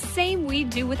is the same we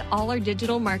do with all our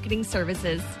digital marketing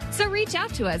services. So reach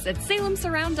out to us at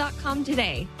salemsurround.com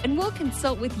today and we'll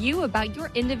consult with you about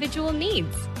your individual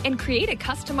needs and create a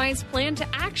customized plan to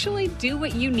actually do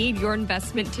what you need your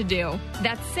investment to do.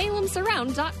 That's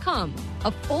salemsurround.com,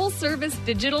 a full-service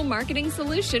digital marketing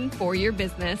solution for your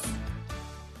business.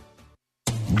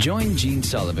 Join Gene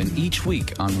Sullivan each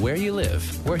week on Where You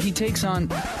Live, where he takes on...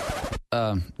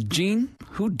 Gene,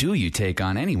 who do you take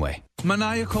on anyway?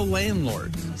 Maniacal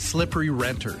landlords, slippery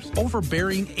renters,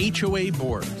 overbearing HOA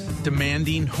boards,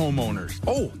 demanding homeowners.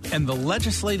 Oh, and the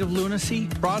legislative lunacy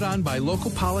brought on by local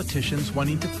politicians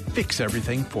wanting to fix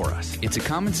everything for us. It's a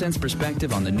common sense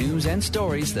perspective on the news and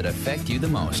stories that affect you the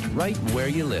most, right where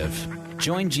you live.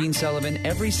 Join Gene Sullivan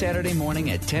every Saturday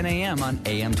morning at 10 a.m. on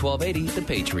AM 1280, The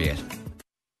Patriot.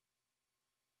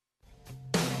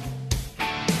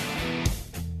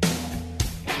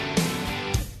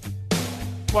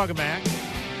 Welcome back.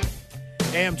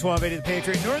 AM 1280 The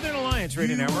Patriot, Northern Alliance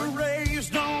Radio Network.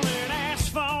 Raised on an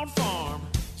asphalt farm.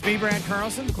 It's me, Brad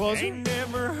Carlson, the closer.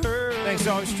 Thanks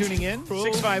always for tuning in.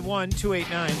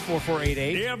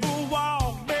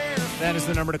 651-289-4488. That is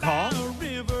the number to call.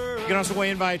 You can also weigh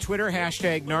in via Twitter,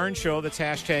 hashtag Narn Show. That's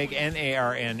hashtag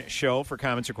NARN Show for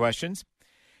comments or questions.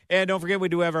 And don't forget, we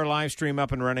do have our live stream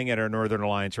up and running at our Northern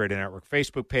Alliance Radio Network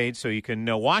Facebook page, so you can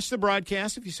watch the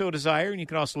broadcast if you so desire, and you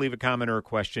can also leave a comment or a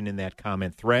question in that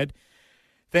comment thread.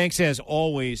 Thanks, as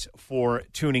always, for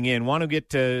tuning in. Want to get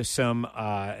to some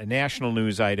national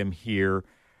news item here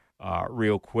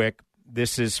real quick.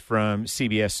 This is from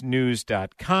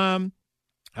CBSNews.com.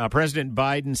 President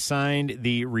Biden signed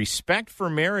the Respect for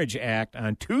Marriage Act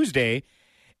on Tuesday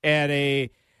at a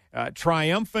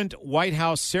Triumphant White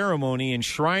House ceremony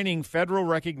enshrining federal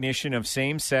recognition of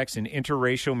same-sex and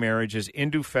interracial marriages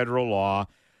into federal law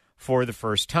for the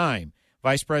first time.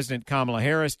 Vice President Kamala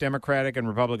Harris, Democratic and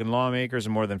Republican lawmakers,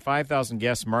 and more than 5,000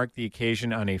 guests marked the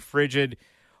occasion on a frigid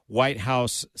White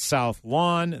House South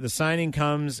lawn. The signing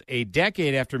comes a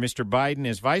decade after Mr. Biden,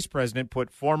 as vice president, put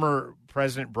former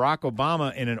President Barack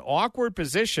Obama in an awkward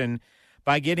position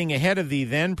by getting ahead of the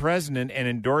then president and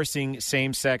endorsing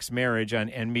same-sex marriage on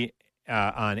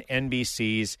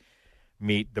NBC's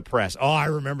Meet the Press. Oh, I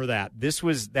remember that.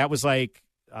 That was like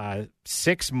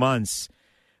 6 months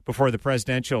before the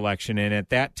presidential election, and at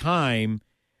that time,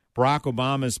 Barack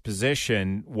Obama's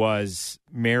position was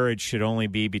marriage should only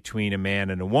be between a man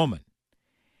and a woman.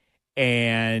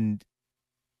 And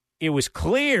it was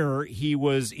clear he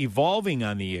was evolving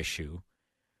on the issue,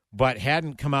 but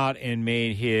hadn't come out and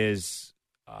made his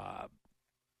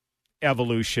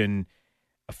evolution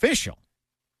official.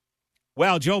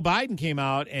 Well, Joe Biden came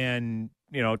out and,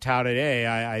 touted, hey,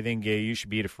 I think you should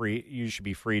be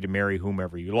free to marry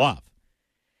whomever you love.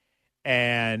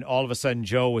 And all of a sudden,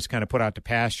 Joe was kind of put out to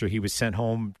pasture. He was sent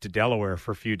home to Delaware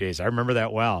for a few days. I remember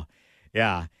that well.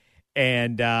 Yeah.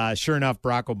 And sure enough,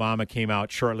 Barack Obama came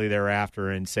out shortly thereafter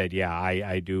and said, yeah,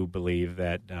 I do believe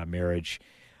that marriage,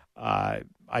 I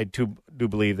do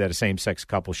believe that a same-sex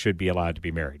couple should be allowed to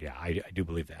be married. Yeah, I do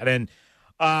believe that. And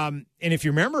if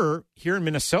you remember, here in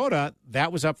Minnesota,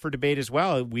 that was up for debate as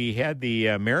well. We had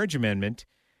the marriage amendment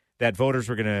that voters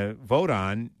were going to vote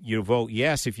on. You vote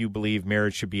yes if you believe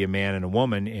marriage should be a man and a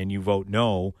woman, and you vote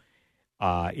no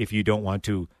if you don't want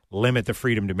to limit the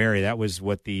freedom to marry. That was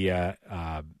what the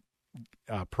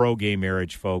pro-gay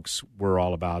marriage folks were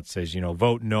all about. Says,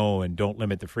 vote no and don't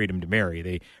limit the freedom to marry.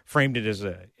 They framed it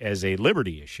as a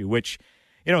liberty issue, which,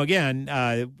 again,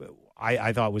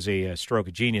 I thought was a stroke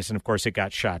of genius. And, of course, it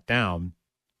got shot down.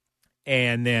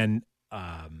 And then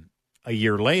a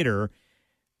year later,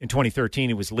 in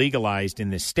 2013, it was legalized in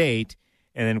this state.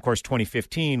 And then, of course,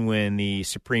 2015, when the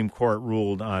Supreme Court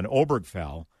ruled on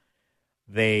Obergefell,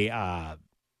 that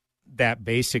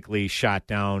basically shot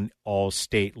down all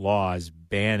state laws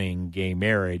banning gay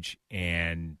marriage.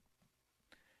 And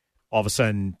all of a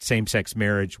sudden, same-sex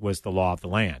marriage was the law of the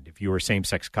land. If you were a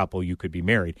same-sex couple, you could be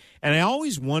married. And I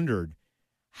always wondered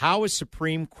how a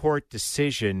Supreme Court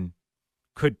decision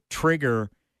could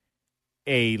trigger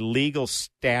a legal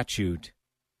statute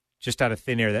just out of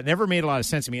thin air. That never made a lot of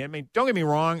sense to me. I mean, don't get me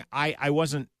wrong. I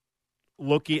wasn't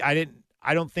looking. I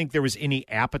don't think there was any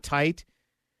appetite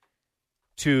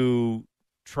to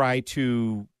try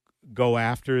to go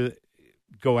after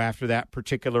that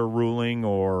particular ruling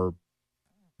or,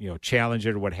 challenge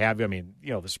it or what have you. I mean,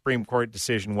 the Supreme Court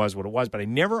decision was what it was, but I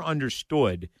never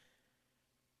understood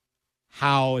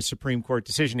how a Supreme Court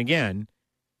decision, again,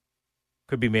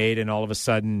 could be made and all of a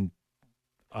sudden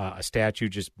a statute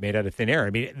just made out of thin air. I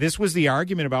mean, this was the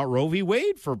argument about Roe v.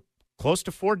 Wade for close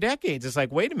to 4 decades. It's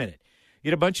like, wait a minute. You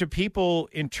had a bunch of people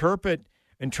interpret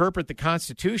the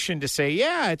Constitution to say,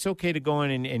 yeah, it's okay to go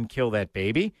in and kill that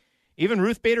baby. Even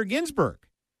Ruth Bader Ginsburg,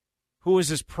 who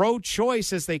was as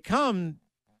pro-choice as they come,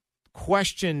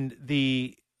 questioned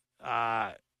the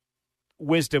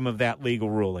wisdom of that legal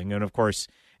ruling. And, of course,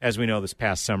 as we know, this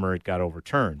past summer it got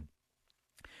overturned.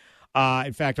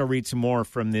 In fact, I'll read some more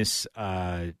from this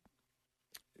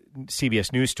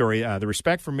CBS News story. The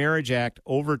Respect for Marriage Act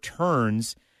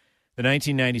overturns the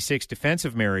 1996 Defense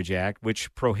of Marriage Act,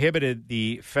 which prohibited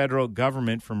the federal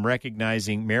government from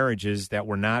recognizing marriages that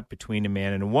were not between a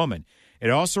man and a woman. It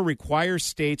also requires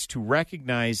states to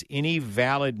recognize any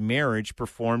valid marriage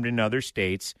performed in other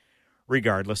states,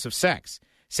 regardless of sex.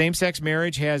 Same-sex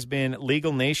marriage has been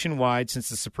legal nationwide since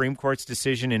the Supreme Court's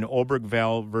decision in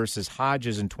Obergefell versus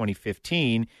Hodges in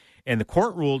 2015, and the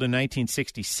court ruled in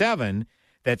 1967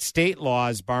 that state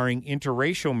laws barring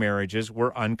interracial marriages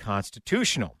were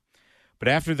unconstitutional. But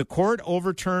after the court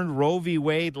overturned Roe v.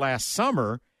 Wade last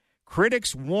summer,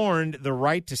 critics warned the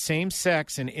right to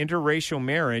same-sex and interracial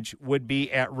marriage would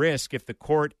be at risk if the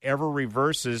court ever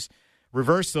reversed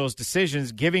those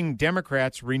decisions, giving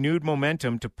Democrats renewed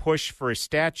momentum to push for a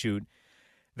statute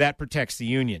that protects the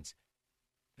unions.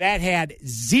 That had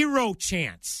zero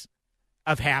chance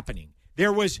of happening.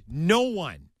 There was no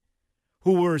one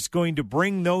who was going to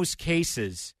bring those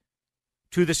cases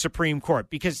to the Supreme Court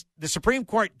because the Supreme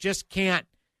Court just can't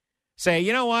say,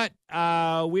 you know what,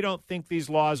 we don't think these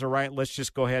laws are right. Let's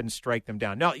just go ahead and strike them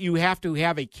down. No, you have to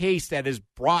have a case that is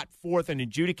brought forth and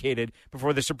adjudicated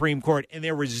before the Supreme Court, and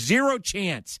there was zero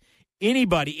chance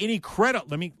anybody, any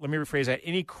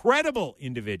credible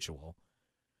individual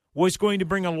was going to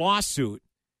bring a lawsuit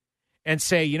and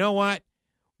say, you know what,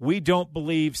 we don't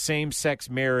believe same-sex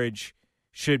marriage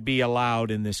should be allowed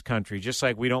in this country, just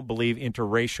like we don't believe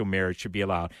interracial marriage should be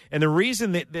allowed. And the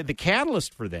reason that the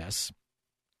catalyst for this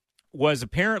was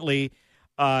apparently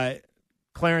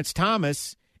Clarence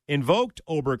Thomas invoked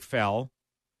Obergefell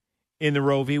in the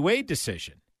Roe v. Wade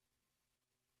decision.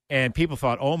 And people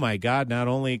thought, oh, my God, not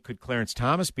only could Clarence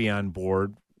Thomas be on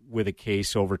board with a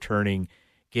case overturning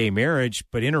gay marriage,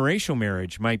 but interracial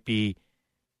marriage might be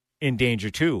in danger,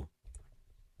 too.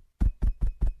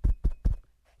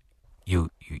 You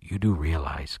do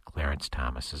realize Clarence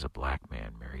Thomas is a black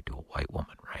man married to a white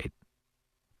woman, right?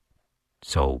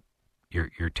 So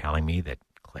you're telling me that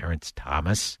Clarence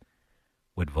Thomas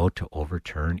would vote to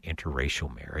overturn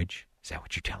interracial marriage? Is that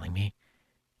what you're telling me?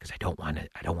 Because I don't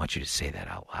want you to say that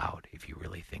out loud if you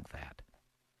really think that.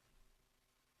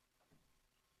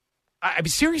 I mean,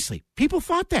 seriously, people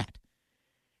thought that.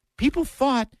 People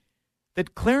thought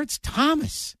that Clarence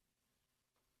Thomas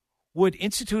would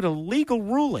institute a legal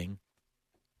ruling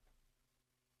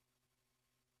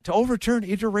to overturn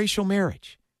interracial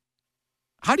marriage.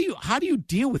 How do you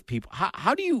deal with people?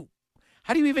 How do you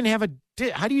even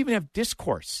have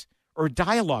discourse or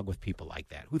dialogue with people like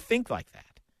that who think like that?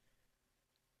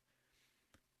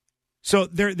 So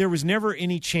there was never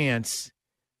any chance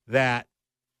that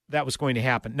was going to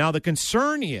happen. Now, the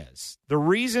concern is the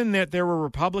reason that there were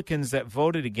Republicans that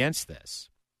voted against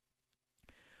this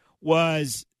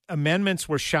was amendments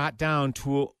were shot down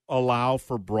to allow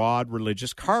for broad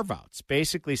religious carve-outs,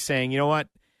 basically saying, you know what,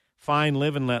 fine,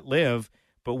 live and let live,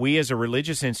 but we as a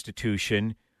religious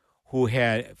institution who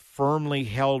had firmly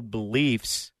held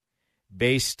beliefs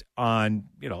based on,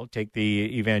 take the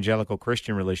evangelical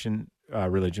Christian religion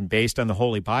based on the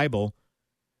Holy Bible,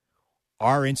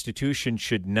 our institution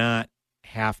should not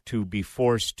have to be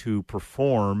forced to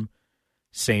perform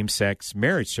same-sex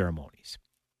marriage ceremonies.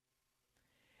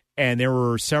 And there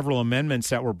were several amendments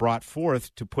that were brought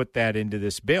forth to put that into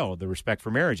this bill, the Respect for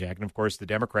Marriage Act. And, of course, the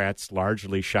Democrats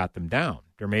largely shot them down.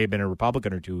 There may have been a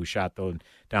Republican or two who shot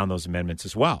down those amendments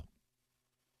as well.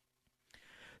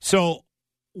 So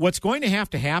what's going to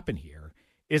happen here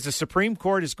is the Supreme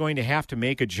Court is going to have to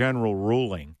make a general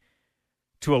ruling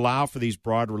to allow for these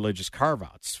broad religious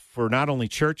carve-outs, for not only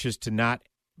churches to not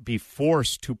be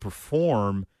forced to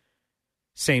perform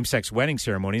same-sex wedding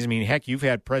ceremonies. I mean, heck, you've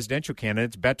had presidential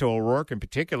candidates, Beto O'Rourke in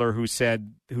particular, who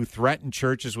threatened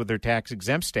churches with their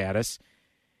tax-exempt status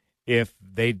if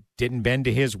they didn't bend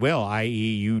to his will, i.e.,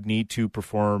 you need to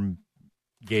perform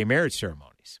gay marriage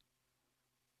ceremonies.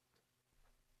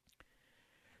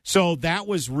 So that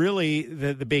was really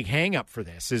the big hang-up for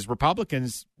this, is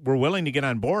Republicans were willing to get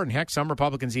on board, and heck, some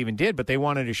Republicans even did, but they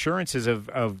wanted assurances of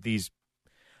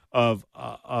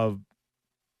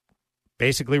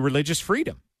basically religious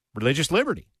freedom, religious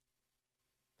liberty.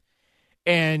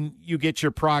 And you get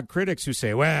your prog critics who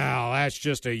say, well, that's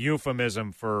just a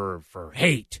euphemism for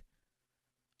hate.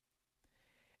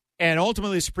 And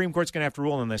ultimately, the Supreme Court's going to have to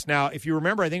rule on this. Now, if you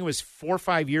remember, I think it was 4 or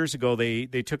 5 years ago, they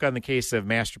took on the case of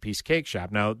Masterpiece Cake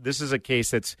Shop. Now, this is a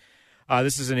case this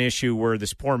is an issue where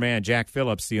this poor man, Jack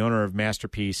Phillips, the owner of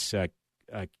Masterpiece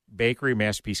Bakery,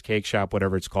 Masterpiece Cake Shop,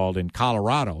 whatever it's called, in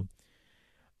Colorado,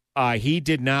 he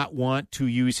did not want to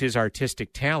use his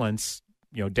artistic talents,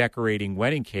 decorating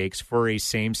wedding cakes for a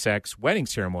same-sex wedding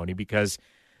ceremony because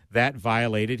that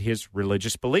violated his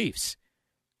religious beliefs.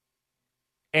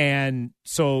 And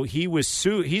so he was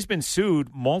sued. He's been sued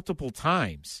multiple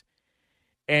times.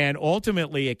 And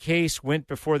ultimately, a case went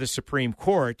before the Supreme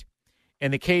Court,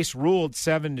 and the case ruled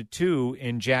 7-2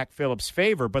 in Jack Phillips'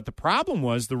 favor. But the problem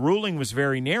was the ruling was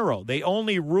very narrow. They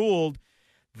only ruled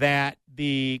that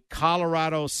the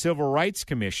Colorado Civil Rights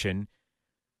Commission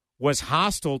was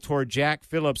hostile toward Jack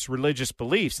Phillips' religious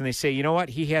beliefs. And they say, you know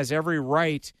what? He has every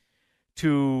right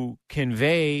to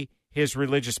convey his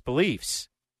religious beliefs.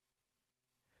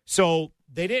 So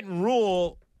they didn't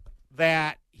rule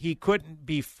that he couldn't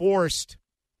be forced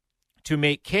to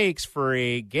make cakes for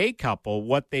a gay couple.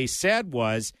 What they said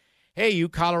was, hey, you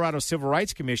Colorado Civil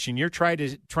Rights Commission, you're trying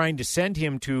to send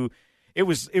him to, it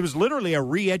was literally a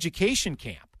re-education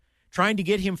camp, trying to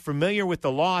get him familiar with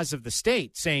the laws of the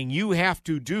state, saying you have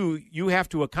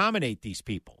to accommodate these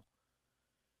people.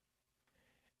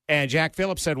 And Jack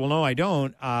Phillips said, well, no, I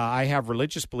don't. I have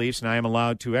religious beliefs, and I am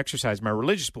allowed to exercise my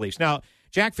religious beliefs. Now,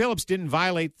 Jack Phillips didn't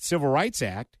violate the Civil Rights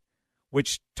Act,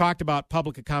 which talked about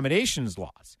public accommodations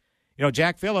laws.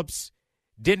 Jack Phillips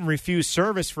didn't refuse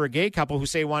service for a gay couple who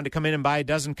say wanted to come in and buy a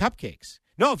dozen cupcakes.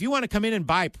 No, if you want to come in and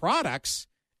buy products,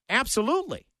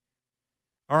 absolutely.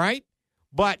 All right?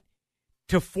 But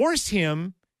to force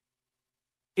him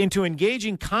into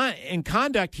engaging in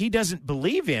conduct he doesn't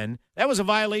believe in, that was a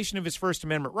violation of his First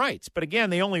Amendment rights. But again,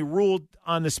 they only ruled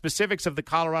on the specifics of the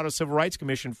Colorado Civil Rights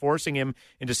Commission forcing him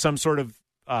into some sort of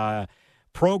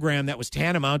program that was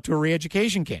tantamount to a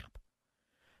re-education camp.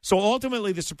 So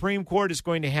ultimately, the Supreme Court is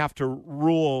going to have to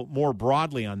rule more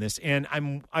broadly on this, and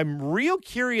I'm real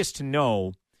curious to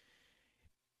know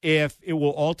if it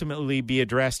will ultimately be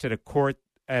addressed at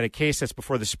a case that's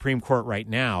before the Supreme Court right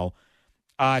now.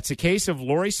 It's a case of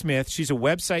Lori Smith. She's a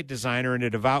website designer and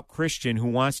a devout Christian who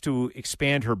wants to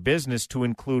expand her business to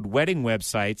include wedding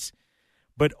websites,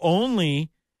 but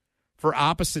only for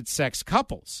opposite-sex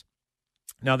couples.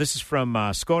 Now, this is from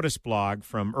SCOTUS blog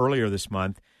from earlier this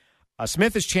month.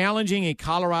 Smith is challenging a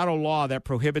Colorado law that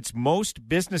prohibits most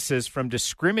businesses from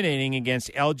discriminating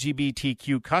against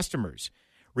LGBTQ customers,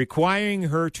 requiring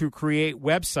her to create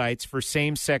websites for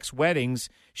same-sex weddings,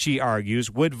 she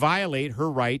argues, would violate her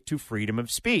right to freedom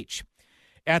of speech.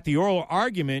 At the oral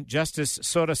argument, Justice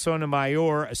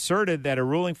Sotomayor asserted that a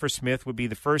ruling for Smith would be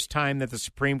the first time that the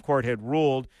Supreme Court had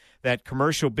ruled that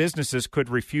commercial businesses could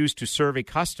refuse to serve a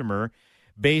customer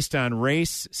based on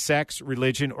race, sex,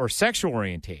 religion, or sexual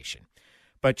orientation.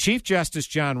 But Chief Justice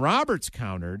John Roberts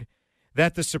countered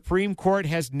that the Supreme Court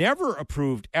has never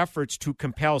approved efforts to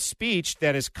compel speech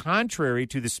that is contrary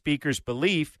to the speaker's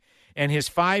belief, and his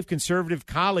 5 conservative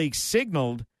colleagues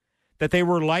signaled that they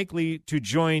were likely to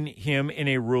join him in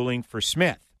a ruling for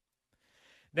Smith.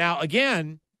 Now,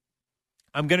 again,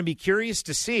 I'm going to be curious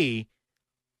to see,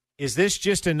 is this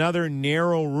just another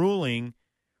narrow ruling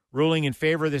in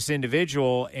favor of this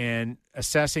individual and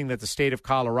assessing that the state of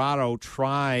Colorado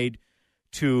tried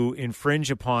to infringe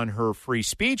upon her free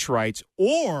speech rights,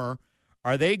 or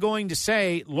are they going to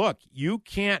say, look, you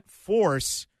can't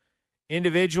force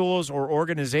individuals or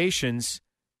organizations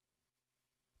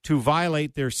to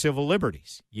violate their civil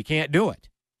liberties? You can't do it.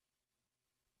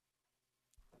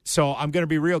 So I'm going to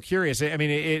be real curious. I mean,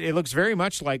 it looks very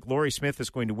much like Lori Smith is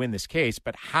going to win this case,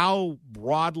 but how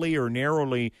broadly or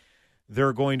narrowly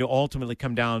they're going to ultimately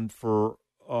come down for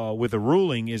with a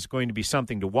ruling is going to be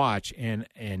something to watch. And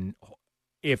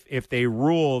if they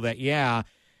rule that,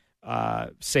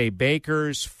 say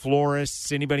bakers,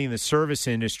 florists, anybody in the service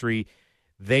industry,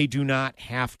 they do not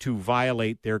have to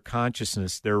violate their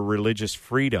consciousness, their religious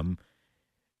freedom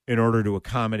in order to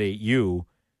accommodate you,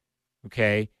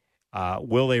 okay,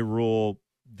 will they rule,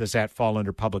 does that fall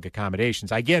under public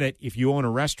accommodations? I get it. If you own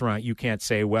a restaurant, you can't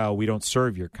say, well, we don't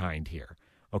serve your kind here.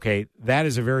 Okay, that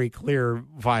is a very clear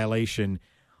violation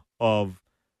of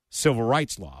civil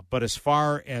rights law. But as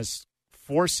far as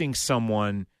forcing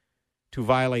someone to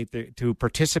to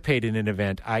participate in an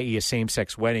event, i.e. a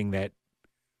same-sex wedding that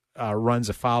runs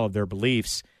afoul of their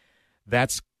beliefs,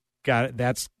 that's going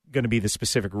to be the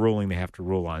specific ruling they have to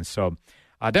rule on. So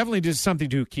definitely just something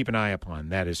to keep an eye upon,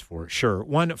 that is for sure.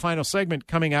 One final segment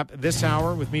coming up this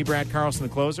hour with me, Brad Carlson, the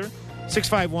closer.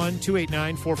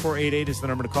 651-289-4488 is the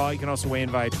number to call. You can also weigh in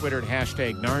via Twitter at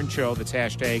 #NarnShow. That's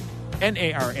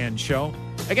 #NARN Show.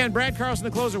 Again, Brad Carlson,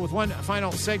 the closer, with one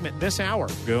final segment this hour.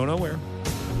 Go nowhere.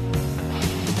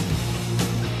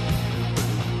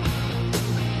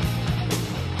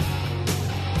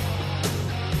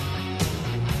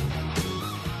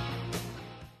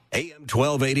 AM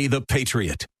 1280, The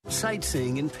Patriot.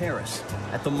 Sightseeing in Paris,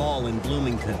 at the mall in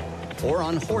Bloomington, or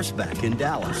on horseback in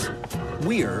Dallas.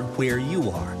 We're where you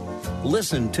are.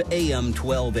 Listen to AM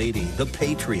 1280, The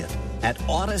Patriot, at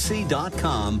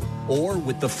Odyssey.com or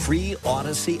with the free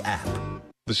Odyssey app.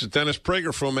 This is Dennis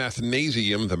Prager from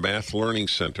Mathnasium, the Math Learning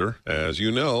Center. As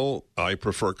you know, I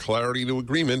prefer clarity to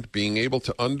agreement. Being able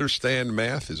to understand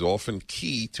math is often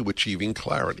key to achieving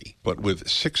clarity. But with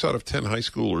 6 out of 10 high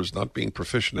schoolers not being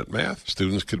proficient at math,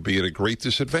 students could be at a great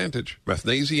disadvantage.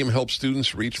 Mathnasium helps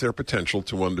students reach their potential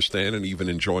to understand and even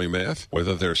enjoy math,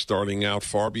 whether they're starting out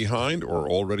far behind or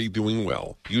already doing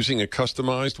well. Using a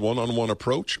customized one-on-one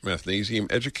approach, Mathnasium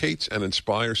educates and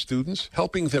inspires students,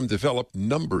 helping them develop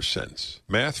number sense,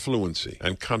 math fluency,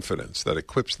 and confidence that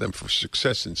equips them for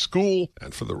success in school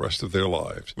and for the rest of their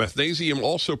lives. Mathnasium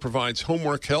also provides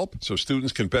homework help so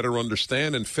students can better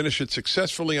understand and finish it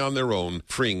successfully on their own,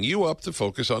 freeing you up to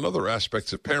focus on other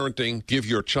aspects of parenting. Give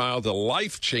your child a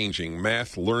life-changing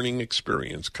math learning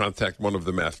experience. Contact one of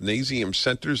the Mathnasium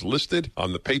centers listed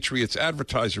on the Patriots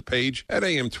advertiser page at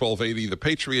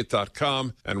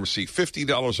am1280thepatriot.com and receive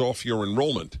 $50 off your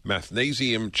enrollment.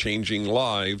 Mathnasium, changing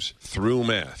lives through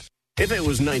math. If it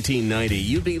was 1990,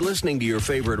 you'd be listening to your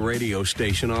favorite radio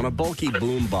station on a bulky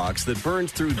boombox that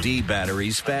burns through D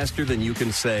batteries faster than you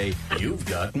can say, "You've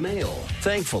got mail."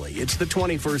 Thankfully, it's the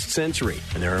 21st century,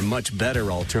 and there are much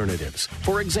better alternatives.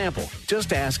 For example,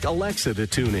 just ask Alexa to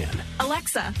tune in.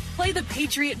 Alexa, play the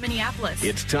Patriot Minneapolis.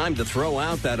 It's time to throw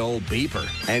out that old beeper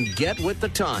and get with the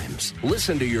times.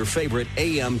 Listen to your favorite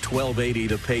AM 1280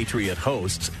 The Patriot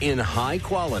hosts in high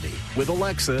quality with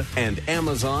Alexa and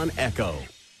Amazon Echo.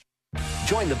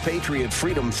 Join the Patriot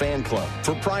Freedom Fan Club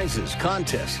for prizes,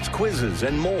 contests, quizzes,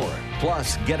 and more.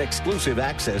 Plus, get exclusive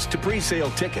access to pre-sale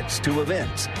tickets to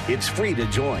events. It's free to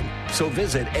join. So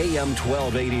visit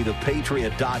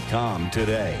am1280thepatriot.com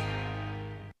today.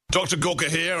 Dr. Gorka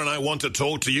here, and I want to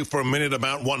talk to you for a minute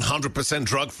about 100%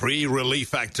 drug-free Relief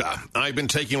Factor. I've been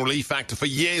taking Relief Factor for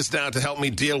years now to help me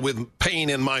deal with pain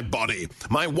in my body.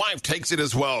 My wife takes it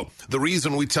as well. The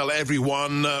reason we tell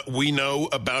everyone we know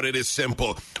about it is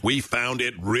simple. We found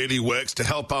it really works to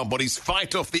help our bodies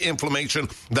fight off the inflammation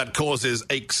that causes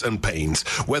aches and pains.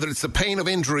 Whether it's the pain of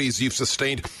injuries you've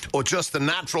sustained or just the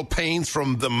natural pains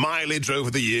from the mileage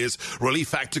over the years, Relief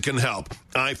Factor can help.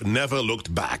 I've never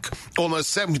looked back.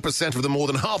 Almost 70% of the more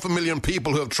than 500,000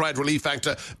 people who have tried Relief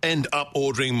Factor end up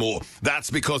ordering more.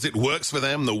 That's because it works for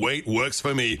them the way it works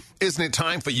for me. Isn't it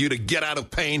time for you to get out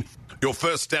of pain? Your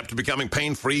first step to becoming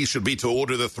pain-free should be to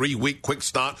order the 3-week quick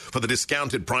start for the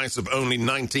discounted price of only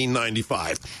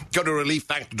 $19.95. Go to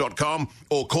ReliefFactor.com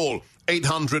or call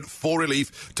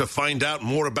 800-4RELIEF to find out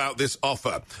more about this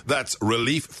offer. That's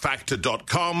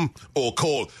ReliefFactor.com or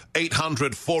call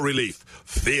 800-4RELIEF.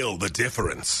 Feel the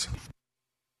difference.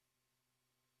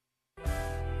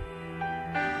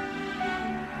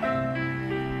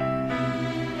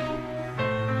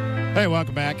 Hey,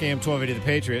 welcome back. AM 1280 The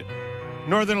Patriot.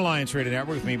 Northern Alliance Radio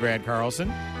Network with me, Brad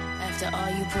Carlson. After all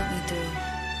you put me through,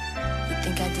 you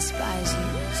think I despise you?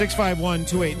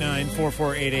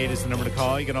 651-289-4488 is the number to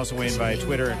call. You can also weigh in via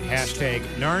Twitter at hashtag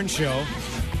Narn Show.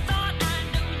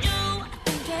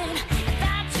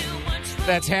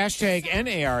 That's hashtag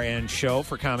NARN Show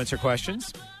for comments or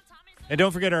questions. And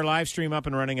don't forget our live stream up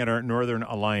and running at our Northern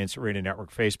Alliance Radio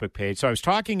Network Facebook page. So I was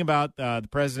talking about the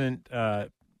President of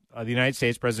the United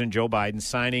States, President Joe Biden,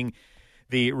 signing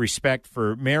the Respect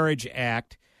for Marriage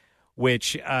Act,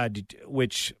 which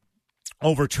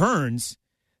overturns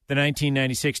the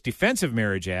 1996 Defense of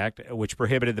Marriage Act, which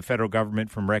prohibited the federal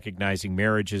government from recognizing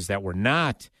marriages that were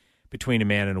not between a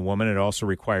man and a woman. It also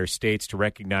requires states to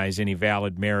recognize any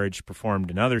valid marriage performed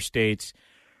in other states,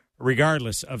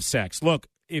 regardless of sex. Look,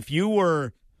 if you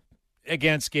were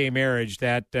against gay marriage,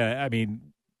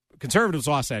 conservatives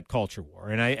lost that culture war,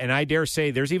 and I dare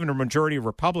say there's even a majority of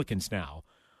Republicans now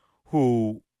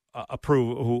who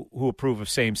approve of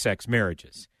same-sex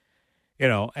marriages.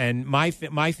 And my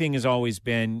thing has always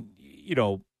been,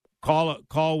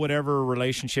 call whatever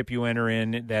relationship you enter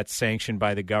in that's sanctioned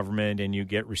by the government, and you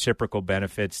get reciprocal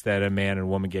benefits that a man and a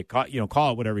woman get. Call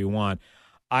it whatever you want.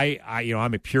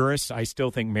 I'm a purist. I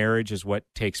still think marriage is what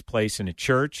takes place in a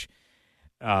church,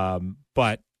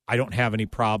 but I don't have any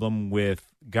problem with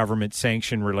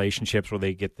government-sanctioned relationships where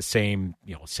they get the same,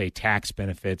 say, tax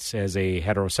benefits as a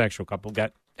heterosexual couple.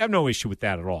 I have no issue with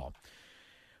that at all.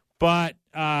 But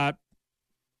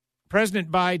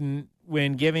President Biden,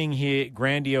 when giving his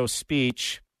grandiose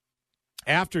speech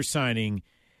after signing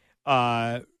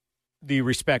the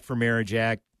Respect for Marriage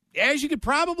Act, as you could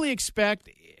probably expect,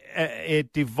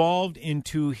 it devolved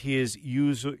into his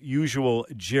usual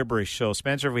gibberish. So,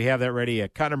 Spencer, if we have that ready,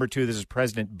 cut number 2, this is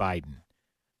President Biden.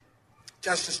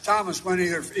 Justice Thomas went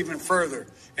even further,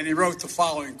 and he wrote the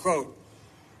following, quote,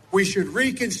 "We should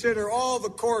reconsider all the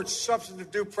court's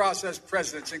substantive due process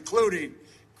precedents, including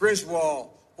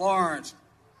Griswold, Lawrence,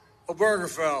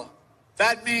 Obergefell.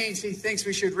 That means he thinks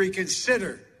we should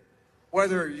reconsider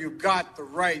whether you got the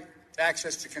right to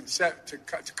access to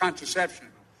contraception.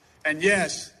 And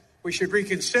yes, we should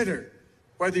reconsider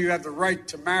whether you have the right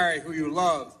to marry who you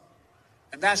love.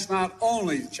 And that's not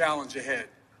only the challenge ahead.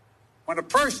 When a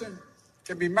person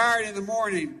can be married in the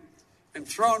morning and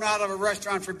thrown out of a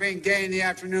restaurant for being gay in the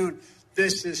afternoon,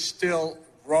 this is still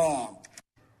wrong."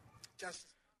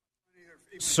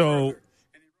 So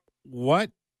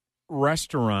what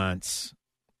restaurants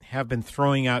have been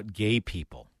throwing out gay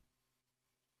people?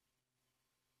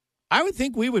 I would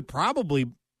think we would probably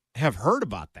have heard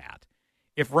about that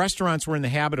if restaurants were in the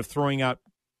habit of throwing out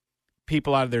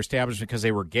people out of their establishment because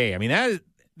they were gay. I mean,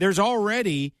 there's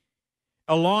already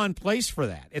a law in place for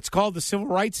that. It's called the Civil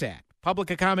Rights Act, public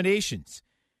accommodations.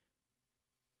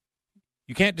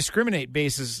 You can't discriminate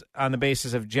on the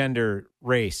basis of gender,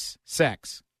 race,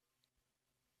 sex.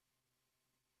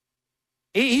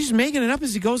 He's making it up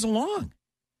as he goes along.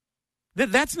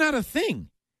 That's not a thing.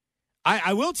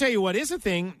 I will tell you what is a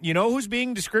thing. You know who's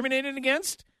being discriminated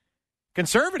against?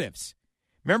 Conservatives.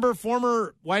 Remember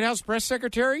former White House press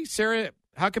secretary Sarah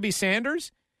Huckabee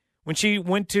Sanders? When she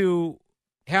went to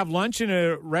have lunch in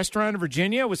a restaurant in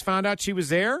Virginia, was found out she was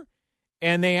there,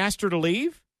 and they asked her to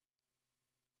leave?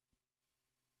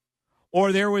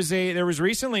 Or there was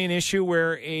recently an issue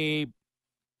where I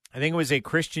think it was a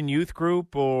Christian youth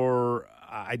group, or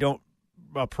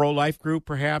a pro-life group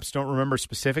perhaps, don't remember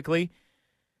specifically,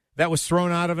 that was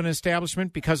thrown out of an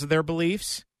establishment because of their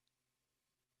beliefs.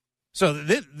 So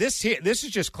this is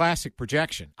just classic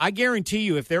projection. I guarantee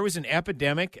you, if there was an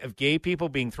epidemic of gay people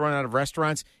being thrown out of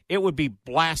restaurants, it would be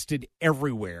blasted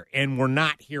everywhere, and we're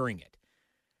not hearing it.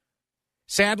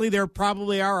 Sadly, there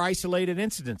probably are isolated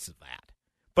incidents of that,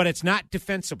 but it's not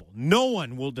defensible. No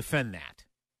one will defend that.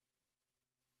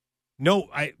 No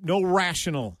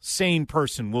rational, sane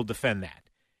person will defend that,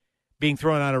 being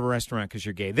thrown out of a restaurant because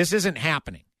you're gay. This isn't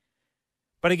happening.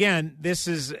 But again, this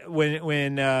is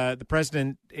when the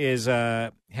president has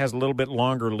a little bit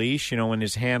longer leash, when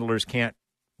his handlers can't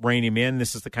rein him in.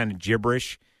 This is the kind of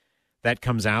gibberish that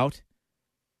comes out.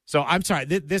 So I'm sorry,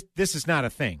 this is not a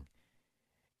thing.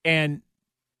 And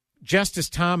Justice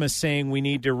Thomas saying we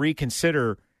need to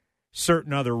reconsider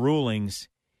certain other rulings,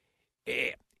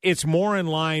 it's more in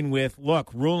line with,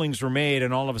 look, rulings were made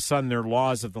and all of a sudden they're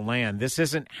laws of the land. This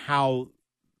isn't how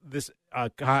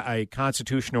a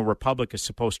constitutional republic is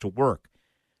supposed to work.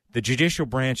 The judicial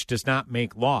branch does not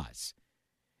make laws.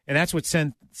 And that's what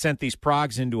sent these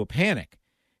progs into a panic.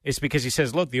 It's because he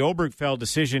says, look, the Obergefell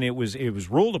decision, it was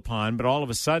ruled upon, but all of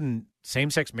a sudden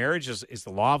same-sex marriage is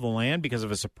the law of the land because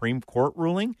of a Supreme Court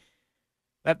ruling.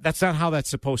 That's not how that's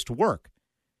supposed to work.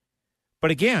 But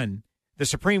again, the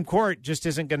Supreme Court just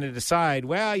isn't going to decide,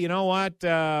 well, you know what,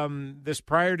 this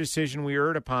prior decision we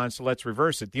erred upon, so let's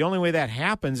reverse it. The only way that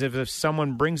happens is if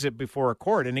someone brings it before a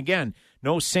court. And again,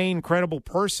 no sane, credible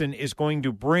person is going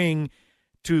to bring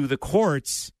to the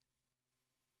courts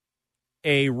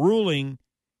a ruling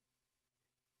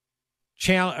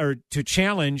to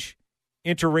challenge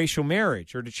interracial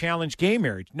marriage or to challenge gay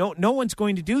marriage. No one's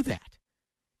going to do that.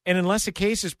 And unless a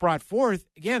case is brought forth,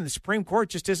 again, the Supreme Court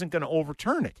just isn't going to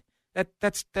overturn it.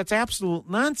 That's absolute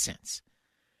nonsense.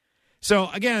 So,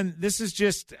 again, this is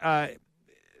just the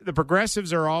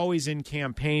progressives are always in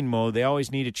campaign mode. They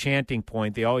always need a chanting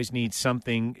point. They always need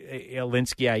something,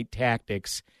 Alinskyite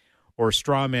tactics or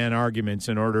straw man arguments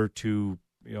in order to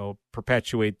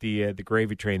perpetuate the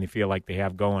gravy train they feel like they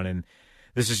have going. And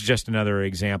this is just another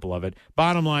example of it.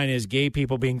 Bottom line is gay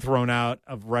people being thrown out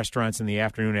of restaurants in the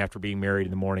afternoon after being married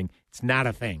in the morning. It's not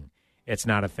a thing. It's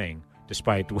not a thing,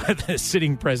 despite what the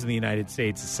sitting president of the United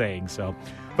States is saying. So,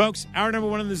 folks, hour number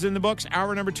 1 is in the books.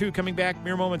 Hour number 2 coming back,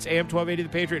 mere moments, AM 1280 The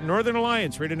Patriot, Northern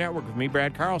Alliance Radio Network with me,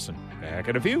 Brad Carlson. Back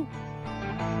in a few.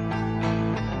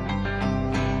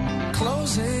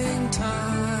 Closing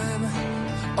time.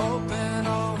 Open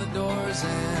all the doors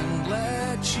and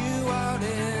let you out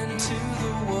into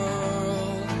the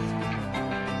world.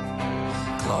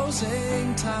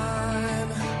 Closing time.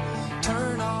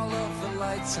 Turn all of the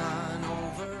lights on over.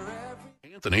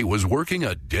 Anthony was working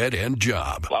a dead-end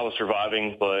job. I was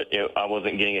surviving, but I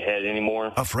wasn't getting ahead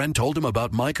anymore. A friend told him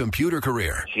about My Computer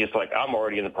Career. She's like, I'm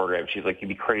already in the program. She's like, you'd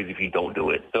be crazy if you don't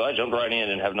do it. So I jumped right in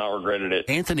and have not regretted it.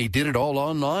 Anthony did it all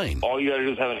online. All you got to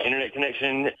do is have an internet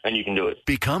connection, and you can do it.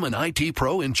 Become an IT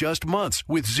pro in just months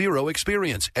with zero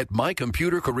experience at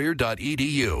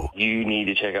mycomputercareer.edu. You need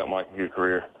to check out My Computer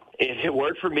Career. If it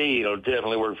worked for me, it'll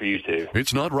definitely work for you, too.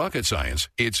 It's not rocket science.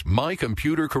 It's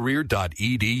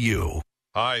mycomputercareer.edu.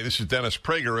 Hi, this is Dennis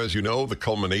Prager. As you know, the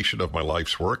culmination of my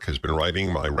life's work has been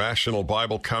writing my Rational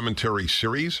Bible Commentary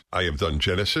series. I have done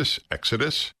Genesis,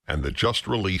 Exodus, and the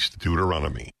just-released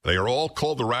Deuteronomy. They are all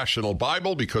called the Rational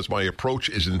Bible because my approach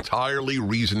is entirely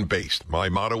reason-based. My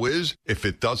motto is, if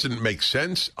it doesn't make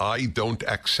sense, I don't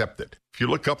accept it. If you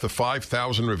look up the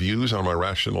 5,000 reviews on my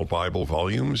Rational Bible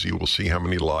volumes, you will see how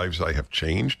many lives I have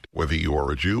changed. Whether you are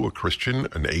a Jew, a Christian,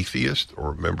 an atheist,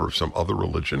 or a member of some other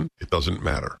religion, it doesn't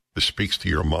matter. This speaks to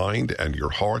your mind and your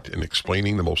heart in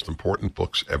explaining the most important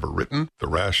books ever written, the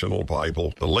Rational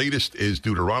Bible. The latest is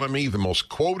Deuteronomy, the most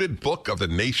quoted book of the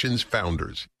nation's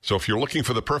founders. So if you're looking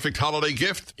for the perfect holiday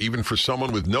gift, even for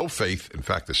someone with no faith, in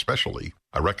fact, especially,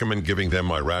 I recommend giving them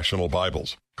my Rational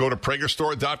Bibles. Go to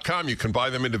PragerStore.com. You can buy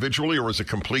them individually or as a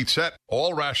complete set.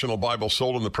 All Rational Bibles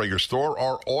sold in the Prager Store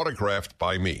are autographed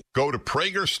by me. Go to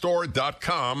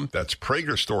PragerStore.com. That's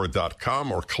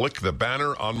PragerStore.com, or click the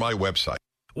banner on my website.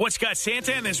 What's got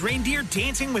Santa and his reindeer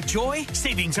dancing with joy?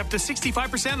 Savings up to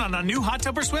 65% on a new hot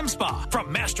tub or swim spa from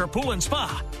Master Pool and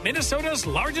Spa, Minnesota's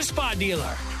largest spa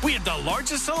dealer. We have the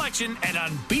largest selection at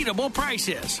unbeatable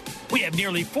prices. We have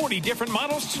nearly 40 different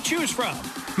models to choose from.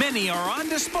 Many are on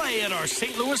display at our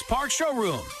St. Louis Park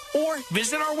showroom. Or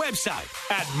visit our website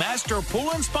at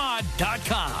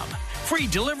masterpoolandspa.com. Free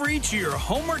delivery to your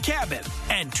home or cabin,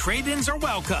 and trade-ins are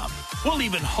welcome. We'll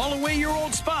even haul away your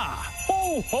old spa.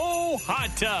 Ho, ho, hot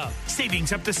tub.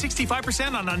 Savings up to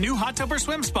 65% on a new hot tub or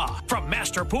swim spa from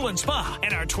Master Pool and Spa.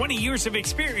 And our 20 years of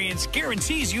experience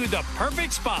guarantees you the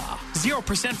perfect spa.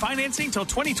 0% financing till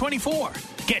 2024.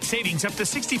 Get savings up to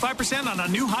 65% on a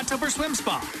new hot tub or swim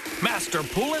spa. Master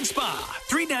Pool and Spa.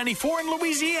 394 in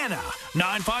Louisiana.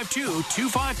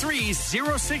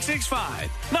 952-253-0665.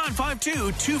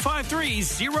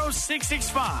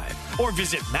 952-253-0665. Or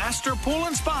visit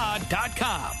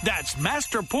masterpoolandspa.com. That's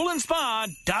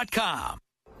masterpoolandspa.com.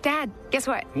 Dad, guess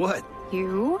what? What?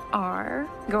 You are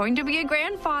going to be a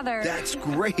grandfather. That's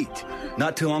great.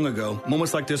 Not too long ago,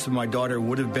 moments like this with my daughter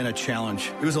would have been a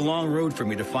challenge. It was a long road for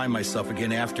me to find myself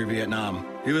again after Vietnam.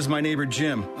 It was my neighbor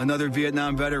Jim, another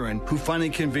Vietnam veteran, who finally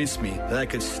convinced me that I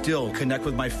could still connect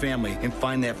with my family and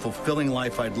find that fulfilling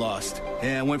life I'd lost.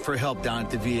 And I went for help down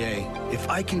at the VA. If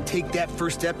I can take that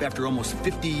first step after almost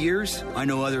 50 years, I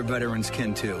know other veterans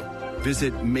can too.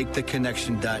 Visit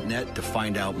maketheconnection.net to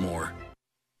find out more.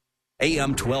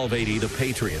 AM 1280, The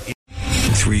Patriot.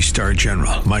 3-star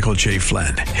General Michael J.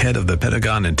 Flynn, head of the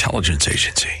Pentagon Intelligence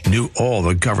Agency, knew all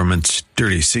the government's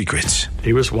dirty secrets.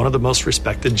 He was one of the most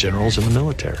respected generals in the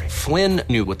military. Flynn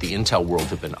knew what the intel world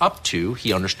had been up to.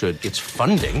 He understood its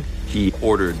funding. He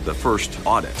ordered the first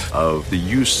audit of the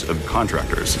use of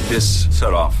contractors. This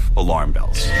set off alarm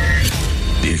bells.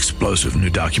 The explosive new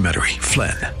documentary,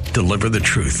 Flynn, Deliver the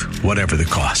Truth, Whatever the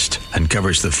Cost,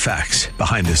 uncovers the facts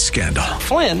behind this scandal.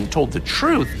 Flynn told the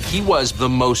truth. He was the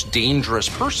most dangerous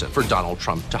person for Donald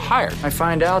Trump to hire. I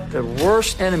find out the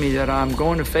worst enemy that I'm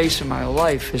going to face in my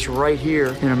life is right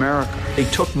here in America. They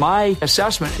took my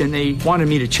assessment and they wanted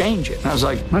me to change it. And I was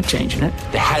like, I'm not changing it.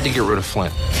 They had to get rid of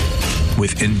Flynn.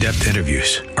 With in-depth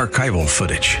interviews, archival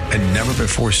footage, and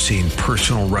never-before-seen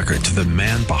personal records of the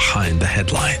man behind the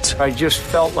headlines. I just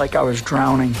felt like I was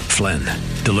drowning. Flynn,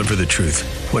 Deliver the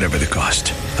Truth, Whatever the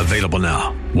Cost. Available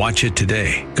now. Watch it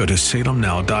today. Go to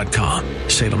salemnow.com.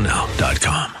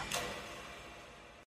 salemnow.com.